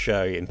the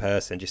show in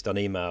person, just on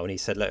email. And he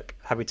said, "Look,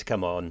 happy to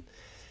come on.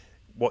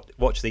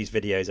 Watch these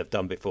videos I've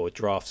done before.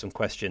 Draft some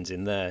questions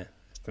in there."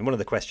 And one of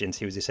the questions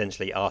he was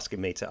essentially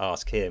asking me to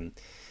ask him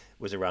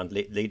was around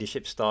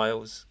leadership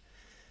styles.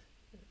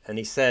 And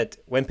he said,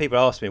 when people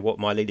ask me what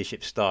my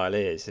leadership style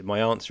is, my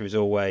answer is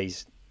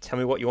always, tell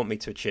me what you want me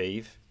to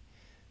achieve,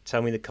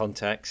 tell me the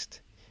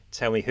context,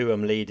 tell me who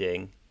I'm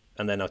leading,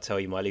 and then I'll tell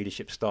you my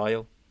leadership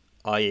style,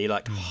 i.e.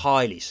 like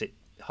highly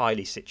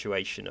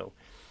situational.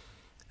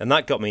 And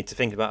that got me to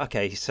think about,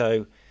 okay,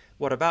 so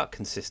what about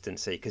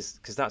consistency? Because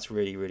that's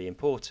really, really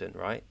important,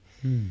 right?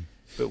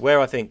 But where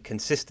I think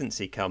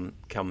consistency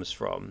comes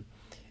from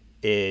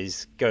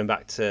is going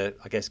back to,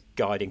 I guess,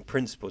 guiding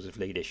principles of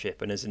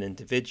leadership, and as an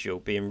individual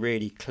being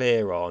really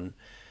clear on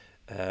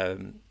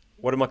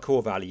what are my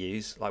core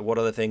values, like what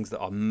are the things that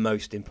are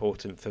most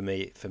important for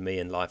me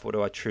in life, what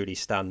do I truly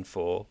stand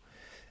for.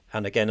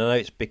 And again, I know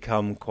it's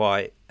become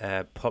quite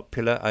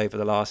popular over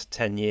the last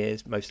 10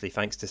 years, mostly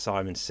thanks to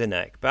Simon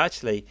Sinek, but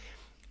actually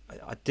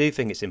I do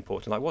think it's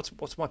important. Like,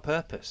 what's my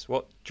purpose?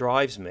 What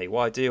drives me?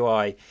 Why do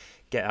I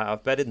get out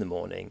of bed in the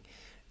morning?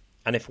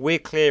 And if we're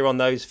clear on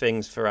those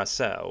things for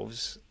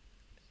ourselves,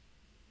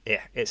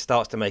 it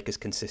starts to make us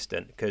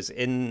consistent. Because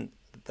in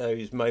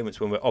those moments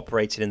when we're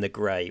operating in the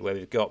grey, where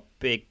we've got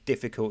big,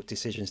 difficult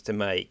decisions to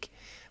make,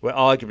 where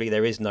arguably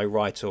there is no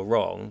right or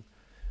wrong,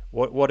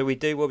 what do we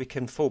do? Well, we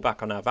can fall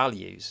back on our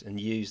values and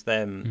use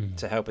them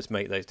to help us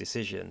make those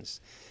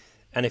decisions.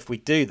 And if we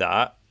do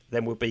that,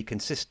 then we'll be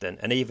consistent.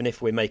 And even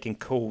if we're making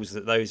calls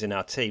that those in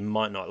our team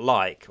might not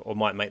like or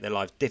might make their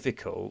lives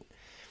difficult,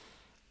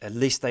 at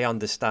least they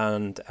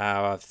understand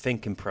our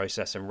thinking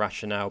process and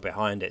rationale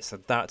behind it. So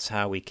that's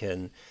how we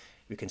can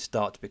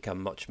start to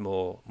become much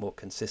more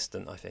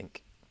consistent, I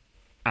think.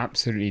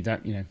 Absolutely,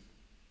 that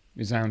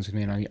resounds with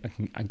me,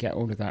 and I get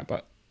all of that.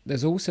 But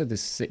there's also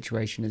this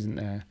situation, isn't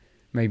there?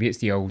 Maybe it's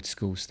the old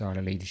school style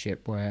of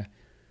leadership where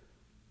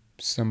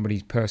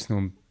somebody's personal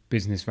and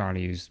business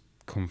values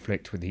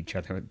conflict with each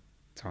other at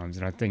times,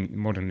 and I think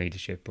modern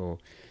leadership, or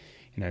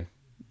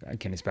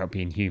again, it's about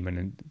being human,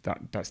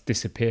 and that's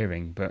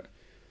disappearing. But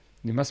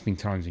there must have been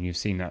times when you've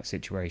seen that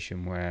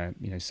situation where,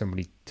 you know,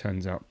 somebody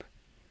turns up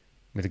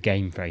with a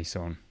game face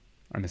on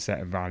and a set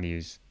of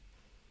values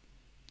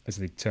as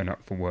they turn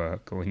up for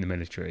work or in the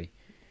military,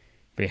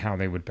 be how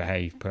they would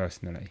behave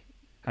personally.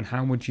 And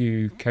how would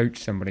you coach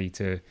somebody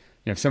to, you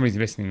know, if somebody's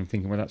listening and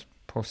thinking, well, that's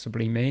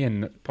possibly me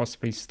and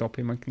possibly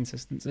stopping my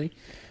consistency,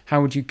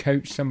 how would you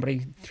coach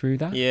somebody through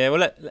that? Yeah,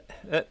 well,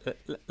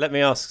 let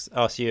me ask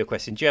you a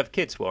question. Do you have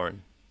kids,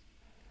 Warren?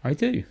 I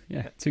do,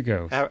 yeah, 2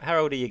 girls. How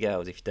old are your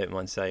girls, if you don't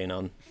mind saying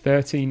on?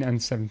 13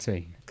 and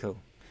 17. Cool.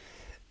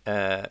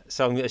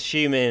 So I'm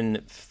assuming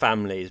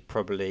family is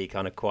probably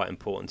kind of quite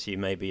important to you,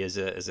 maybe as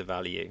a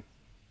value.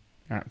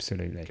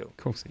 Absolutely. Cool. Of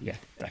course, yeah,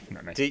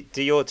 definitely.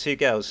 Did your two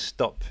girls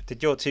stop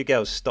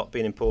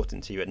being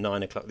important to you at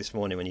 9 o'clock this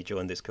morning when you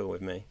joined this call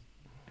with me?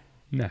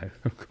 No,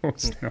 of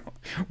course not.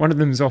 One of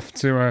them's off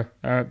to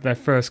their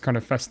first kind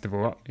of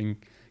festival up in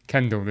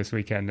Kendal this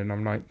weekend, and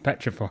I'm like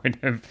petrified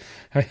of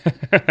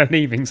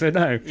leaving. So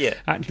no, yeah,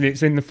 actually,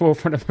 it's in the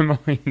forefront of my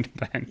mind,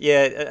 Ben.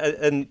 Yeah,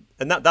 and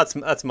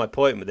that's my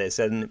point with this.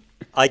 And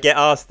I get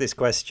asked this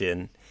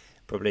question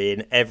probably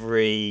in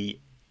every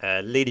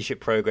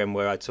leadership program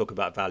where I talk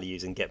about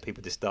values and get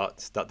people to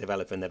start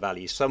developing their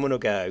values. Someone will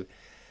go,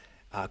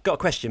 "I've got a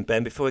question,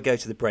 Ben. Before we go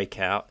to the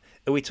breakout,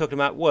 are we talking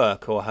about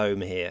work or home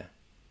here?"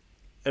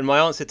 And my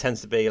answer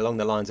tends to be along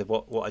the lines of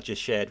what I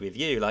just shared with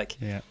you. Like,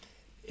 yeah.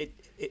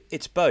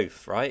 It's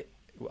both, right?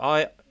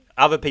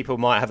 Other people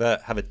might have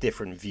a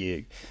different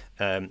view.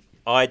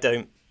 I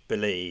don't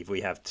believe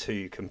we have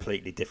two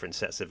completely different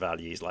sets of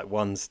values. Like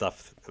one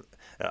stuff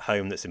at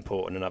home that's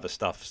important and other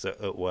stuff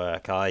at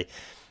work. I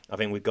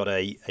think we've got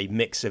a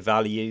mix of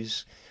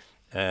values.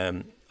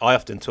 I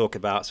often talk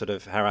about sort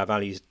of how our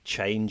values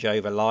change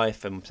over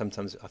life, and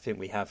sometimes I think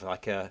we have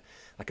like a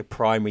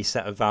primary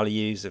set of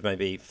values of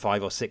maybe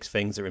 5 or 6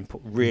 things that are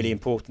really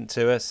important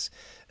to us,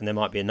 and there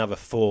might be another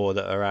 4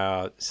 that are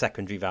our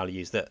secondary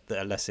values that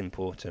are less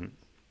important.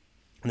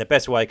 And the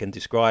best way I can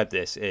describe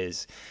this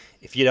is,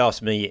 if you'd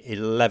asked me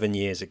 11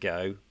 years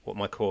ago what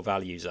my core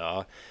values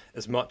are,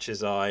 as much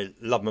as I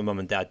love my mum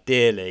and dad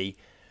dearly,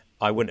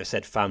 I wouldn't have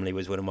said family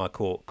was one of my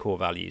core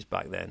values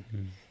back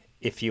then.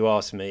 If you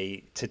asked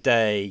me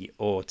today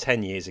or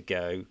 10 years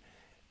ago,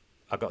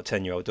 I've got a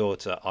 10-year-old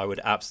daughter, I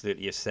would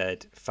absolutely have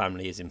said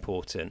family is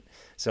important.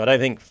 So I don't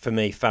think for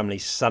me family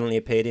suddenly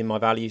appeared in my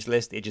values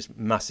list. It just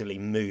massively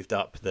moved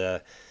up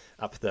the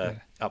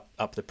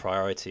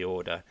priority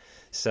order.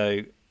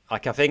 So I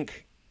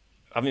think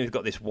we've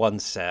got this one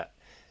set.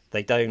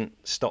 They don't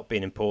stop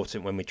being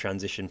important when we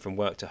transition from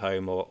work to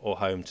home or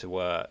home to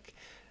work,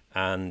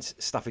 and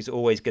stuff is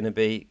always going to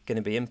be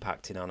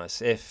impacting on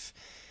us.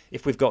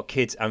 If we've got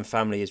kids and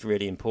family is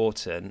really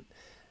important,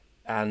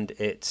 and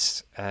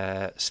it's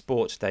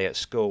sports day at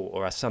school,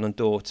 or our son and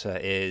daughter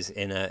is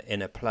in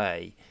a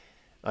play,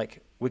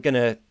 like, we're going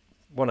to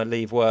want to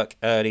leave work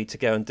early to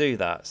go and do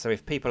that. So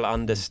if people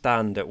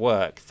understand at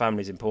work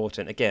family's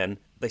important, again,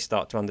 they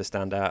start to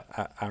understand our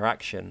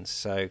actions.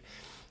 So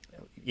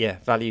yeah,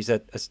 values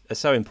are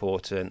so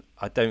important.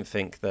 I don't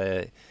think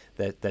they're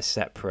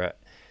separate.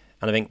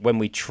 And I think when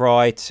we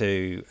try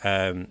to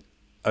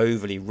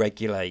overly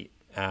regulate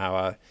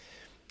our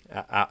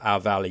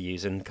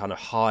values and kind of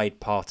hide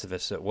part of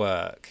us at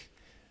work,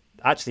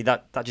 actually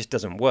that just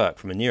doesn't work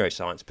from a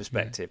neuroscience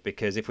perspective.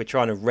 Because if we're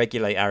trying to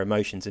regulate our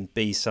emotions and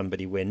be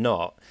somebody we're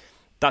not,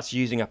 that's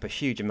using up a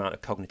huge amount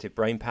of cognitive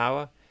brain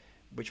power,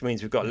 which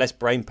means we've got less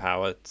brain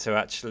power to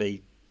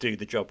actually do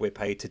the job we're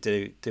paid to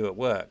do at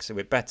work. So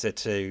we're better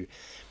to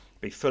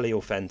be fully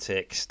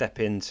authentic, step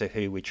into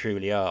who we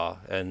truly are,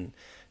 and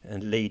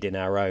lead in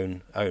our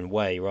own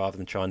way, rather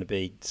than trying to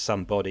be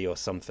somebody or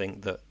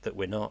something that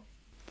we're not.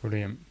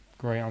 Brilliant.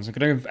 Great answer.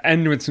 Going to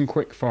end with some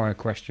quick fire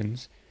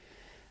questions.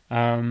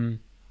 Let's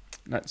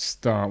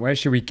start. Where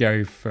should we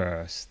go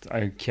first?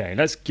 Okay,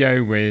 let's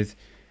go with,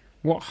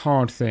 what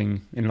hard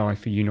thing in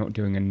life are you not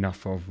doing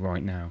enough of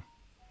right now?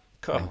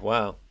 Oh,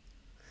 wow.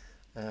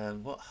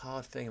 What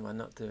hard thing am I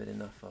not doing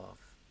enough of?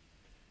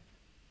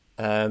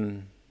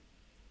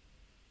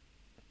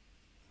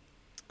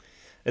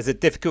 There's a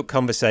difficult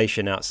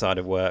conversation outside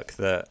of work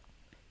that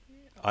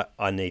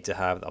I need to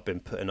have, that I've been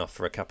putting off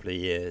for a couple of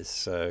years.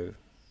 So,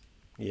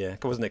 yeah,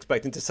 I wasn't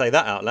expecting to say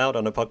that out loud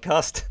on a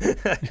podcast.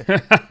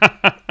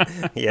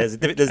 Yeah,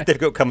 there's a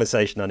difficult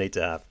conversation I need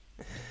to have.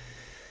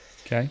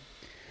 Okay.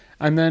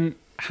 And then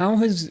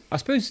I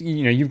suppose,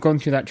 you've gone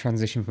through that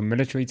transition from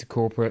military to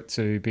corporate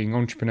to being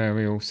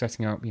entrepreneurial,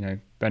 setting up,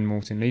 Ben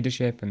Morton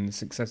Leadership and the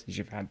successes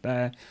you've had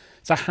there.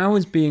 So how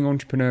has being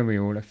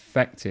entrepreneurial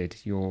affected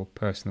your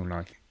personal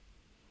life?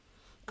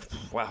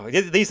 Wow,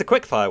 these are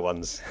quickfire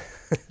ones.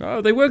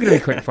 Oh, they were going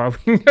to be quickfire.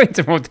 We can go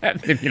into more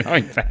depth if you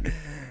like, Ben.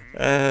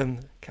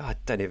 God, I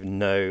don't even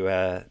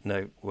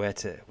know where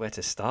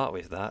to start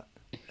with that.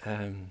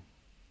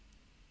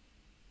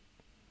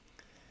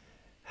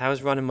 How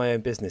has running my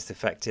own business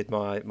affected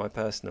my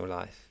personal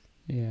life?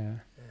 Yeah.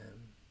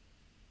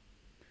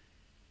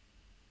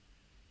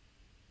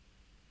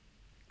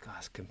 God,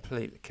 it's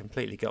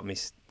completely got me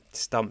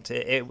stumped.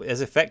 It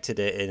has affected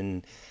it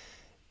in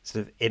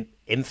sort of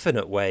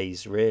infinite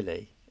ways,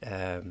 really.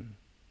 But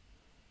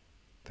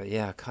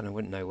yeah, I kind of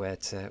wouldn't know where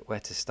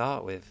to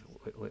start with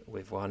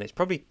one. It's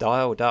probably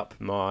dialed up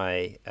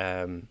my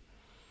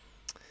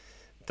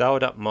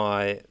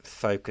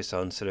focus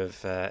on sort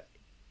of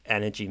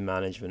energy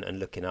management and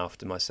looking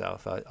after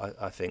myself.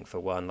 I think, for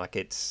one, like,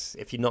 it's,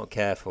 if you're not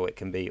careful, it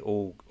can be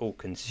all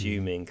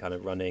consuming, kind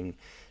of running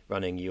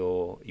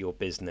your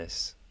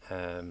business.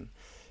 And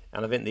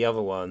I think the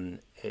other one,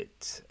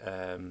 it's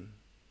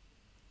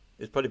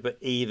probably but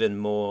even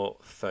more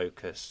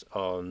focus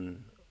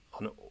on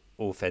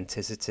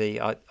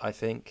authenticity, I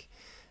think,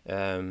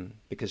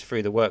 because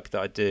through the work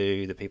that I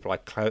do, the people I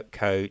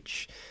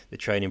coach, the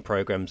training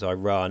programs I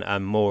run,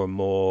 and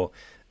more,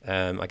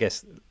 I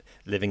guess,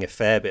 living a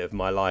fair bit of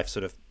my life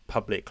sort of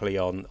publicly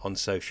on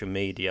social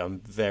media, I'm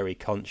very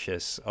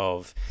conscious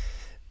of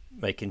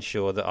making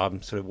sure that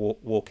I'm sort of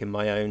walking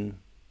my own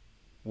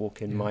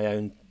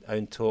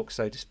talk,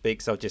 so to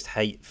speak. So I just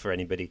hate for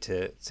anybody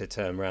to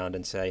turn around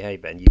and say, "Hey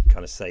Ben, you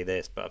kind of say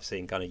this," but I've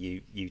seen kind of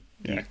you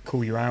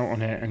call you out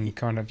on it, and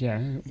kind of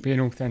being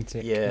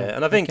authentic. Yeah,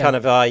 and I think kind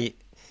of I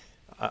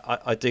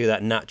do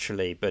that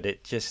naturally, but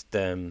it just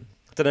I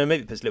don't know,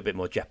 maybe it puts a little bit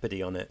more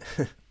jeopardy on it.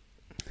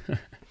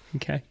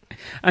 Okay,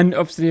 and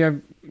obviously,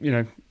 I'm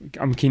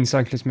a keen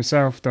cyclist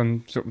myself.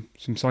 Done sort of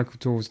some cycle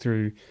tours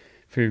through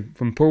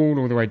from Poole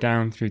all the way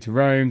down through to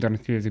Rome. Done a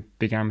few of the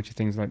big amateur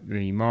things like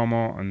the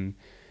Marmot and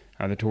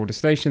the Tour de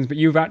Stations. But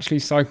you've actually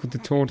cycled the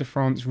Tour de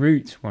France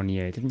route one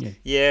year, didn't you?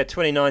 Yeah,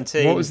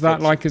 2019. What was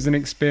that like as an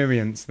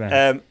experience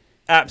then?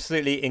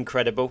 Absolutely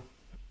incredible.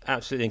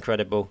 Absolutely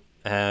incredible.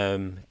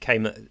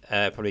 Came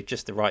at probably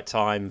just the right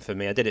time for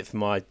me. I did it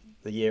for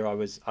the year I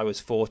was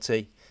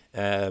 40.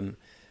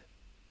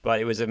 But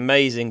it was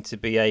amazing to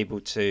be able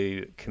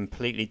to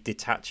completely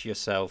detach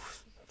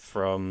yourself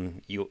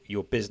from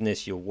your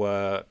business, your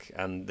work,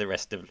 and the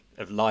rest of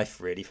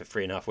life, really, for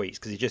 3.5 weeks,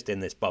 because you're just in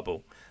this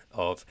bubble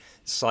of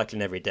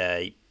cycling every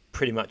day,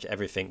 pretty much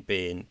everything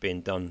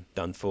being done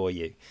for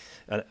you.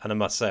 And I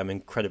must say, I'm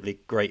incredibly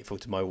grateful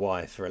to my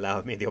wife for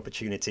allowing me the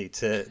opportunity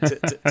to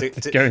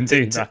go and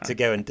do that. To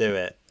go and do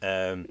it.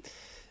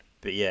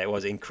 But yeah, it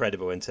was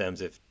incredible in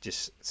terms of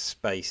just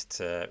space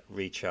to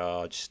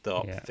recharge,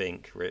 stop,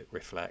 think,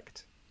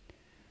 reflect.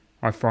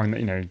 I find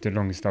that, the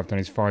longest I've done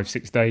is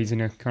 5-6 days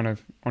in a kind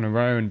of on a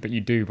row, but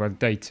you do by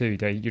day 2,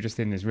 you're just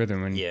in this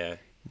rhythm, and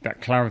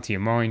that clarity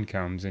of mind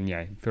comes, and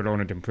feel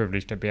honoured and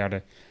privileged to be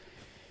able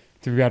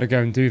to go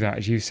and do that,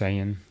 as you say,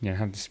 and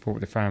have the support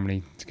of the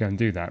family to go and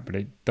do that. But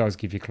it does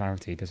give you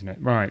clarity, doesn't it?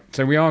 Right.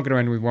 So we are going to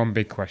end with one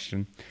big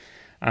question,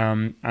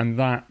 and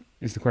that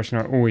is the question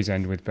I always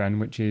end with, Ben,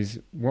 which is,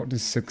 what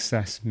does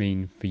success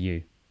mean for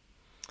you?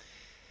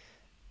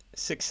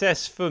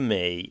 Success for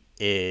me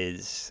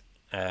is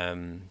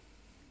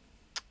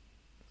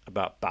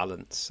about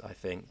balance, I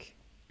think.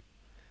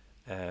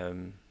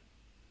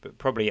 But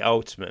probably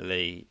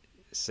ultimately,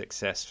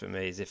 success for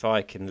me is if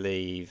I can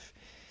leave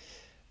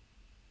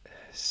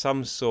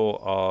some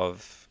sort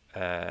of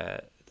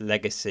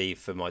legacy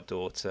for my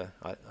daughter,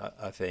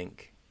 I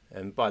think.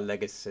 And by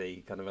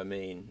legacy, kind of, I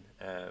mean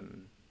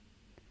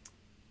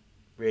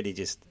really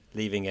just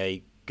leaving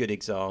a good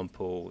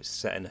example,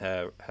 setting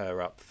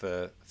her up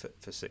for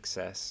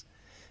success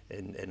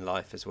in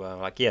life as well.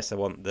 Like, yes, I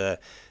want the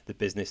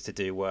business to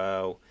do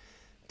well.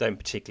 Don't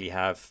particularly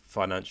have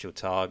financial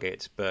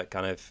targets, but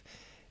kind of,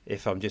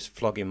 if I'm just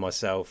flogging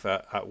myself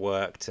at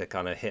work to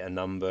kind of hit a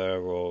number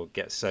or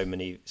get so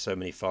many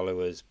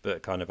followers,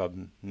 but kind of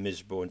I'm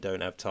miserable and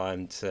don't have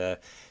time to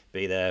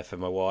be there for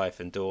my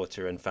wife and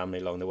daughter and family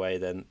along the way,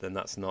 then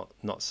that's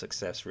not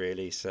success,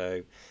 really.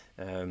 So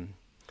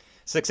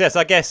success,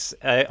 I guess,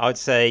 I'd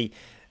say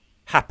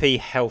happy,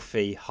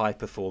 healthy, high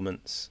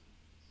performance.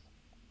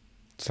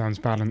 Sounds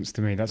balanced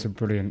to me. That's a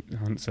brilliant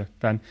answer,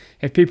 Ben.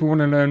 If people want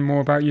to learn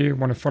more about you,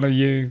 want to follow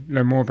you,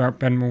 learn more about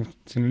Ben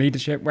Moulton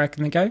Leadership, where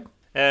can they go?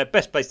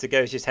 Best place to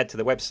go is just head to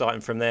the website,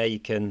 and from there you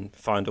can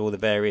find all the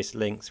various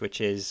links,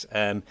 which is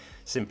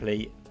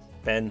simply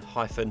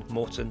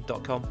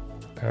ben-moulton.com.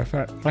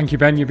 Perfect. Thank you,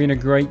 Ben. You've been a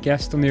great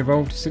guest on the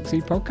Evolve to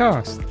Succeed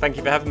podcast. Thank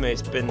you for having me.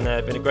 It's been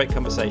a great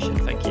conversation.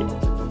 Thank you.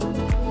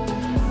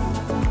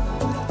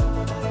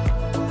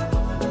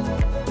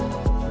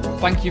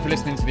 Thank you for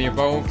listening to the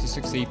Evolve to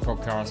Succeed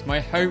podcast. My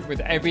hope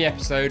with every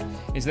episode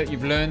is that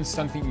you've learned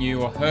something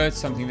new or heard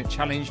something that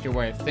challenged your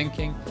way of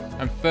thinking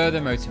and further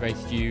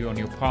motivated you on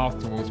your path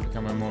towards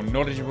becoming a more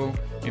knowledgeable,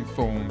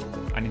 informed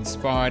and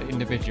inspired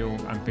individual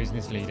and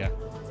business leader.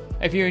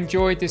 If you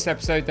enjoyed this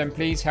episode, then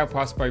please help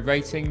us by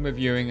rating,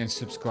 reviewing and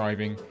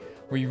subscribing.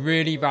 We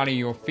really value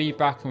your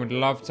feedback and would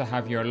love to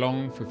have you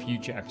along for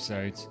future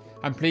episodes.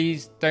 And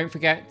please don't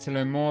forget to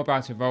learn more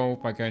about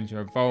Evolve by going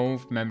to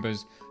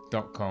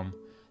evolvemembers.com.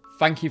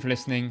 Thank you for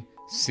listening.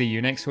 See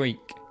you next week.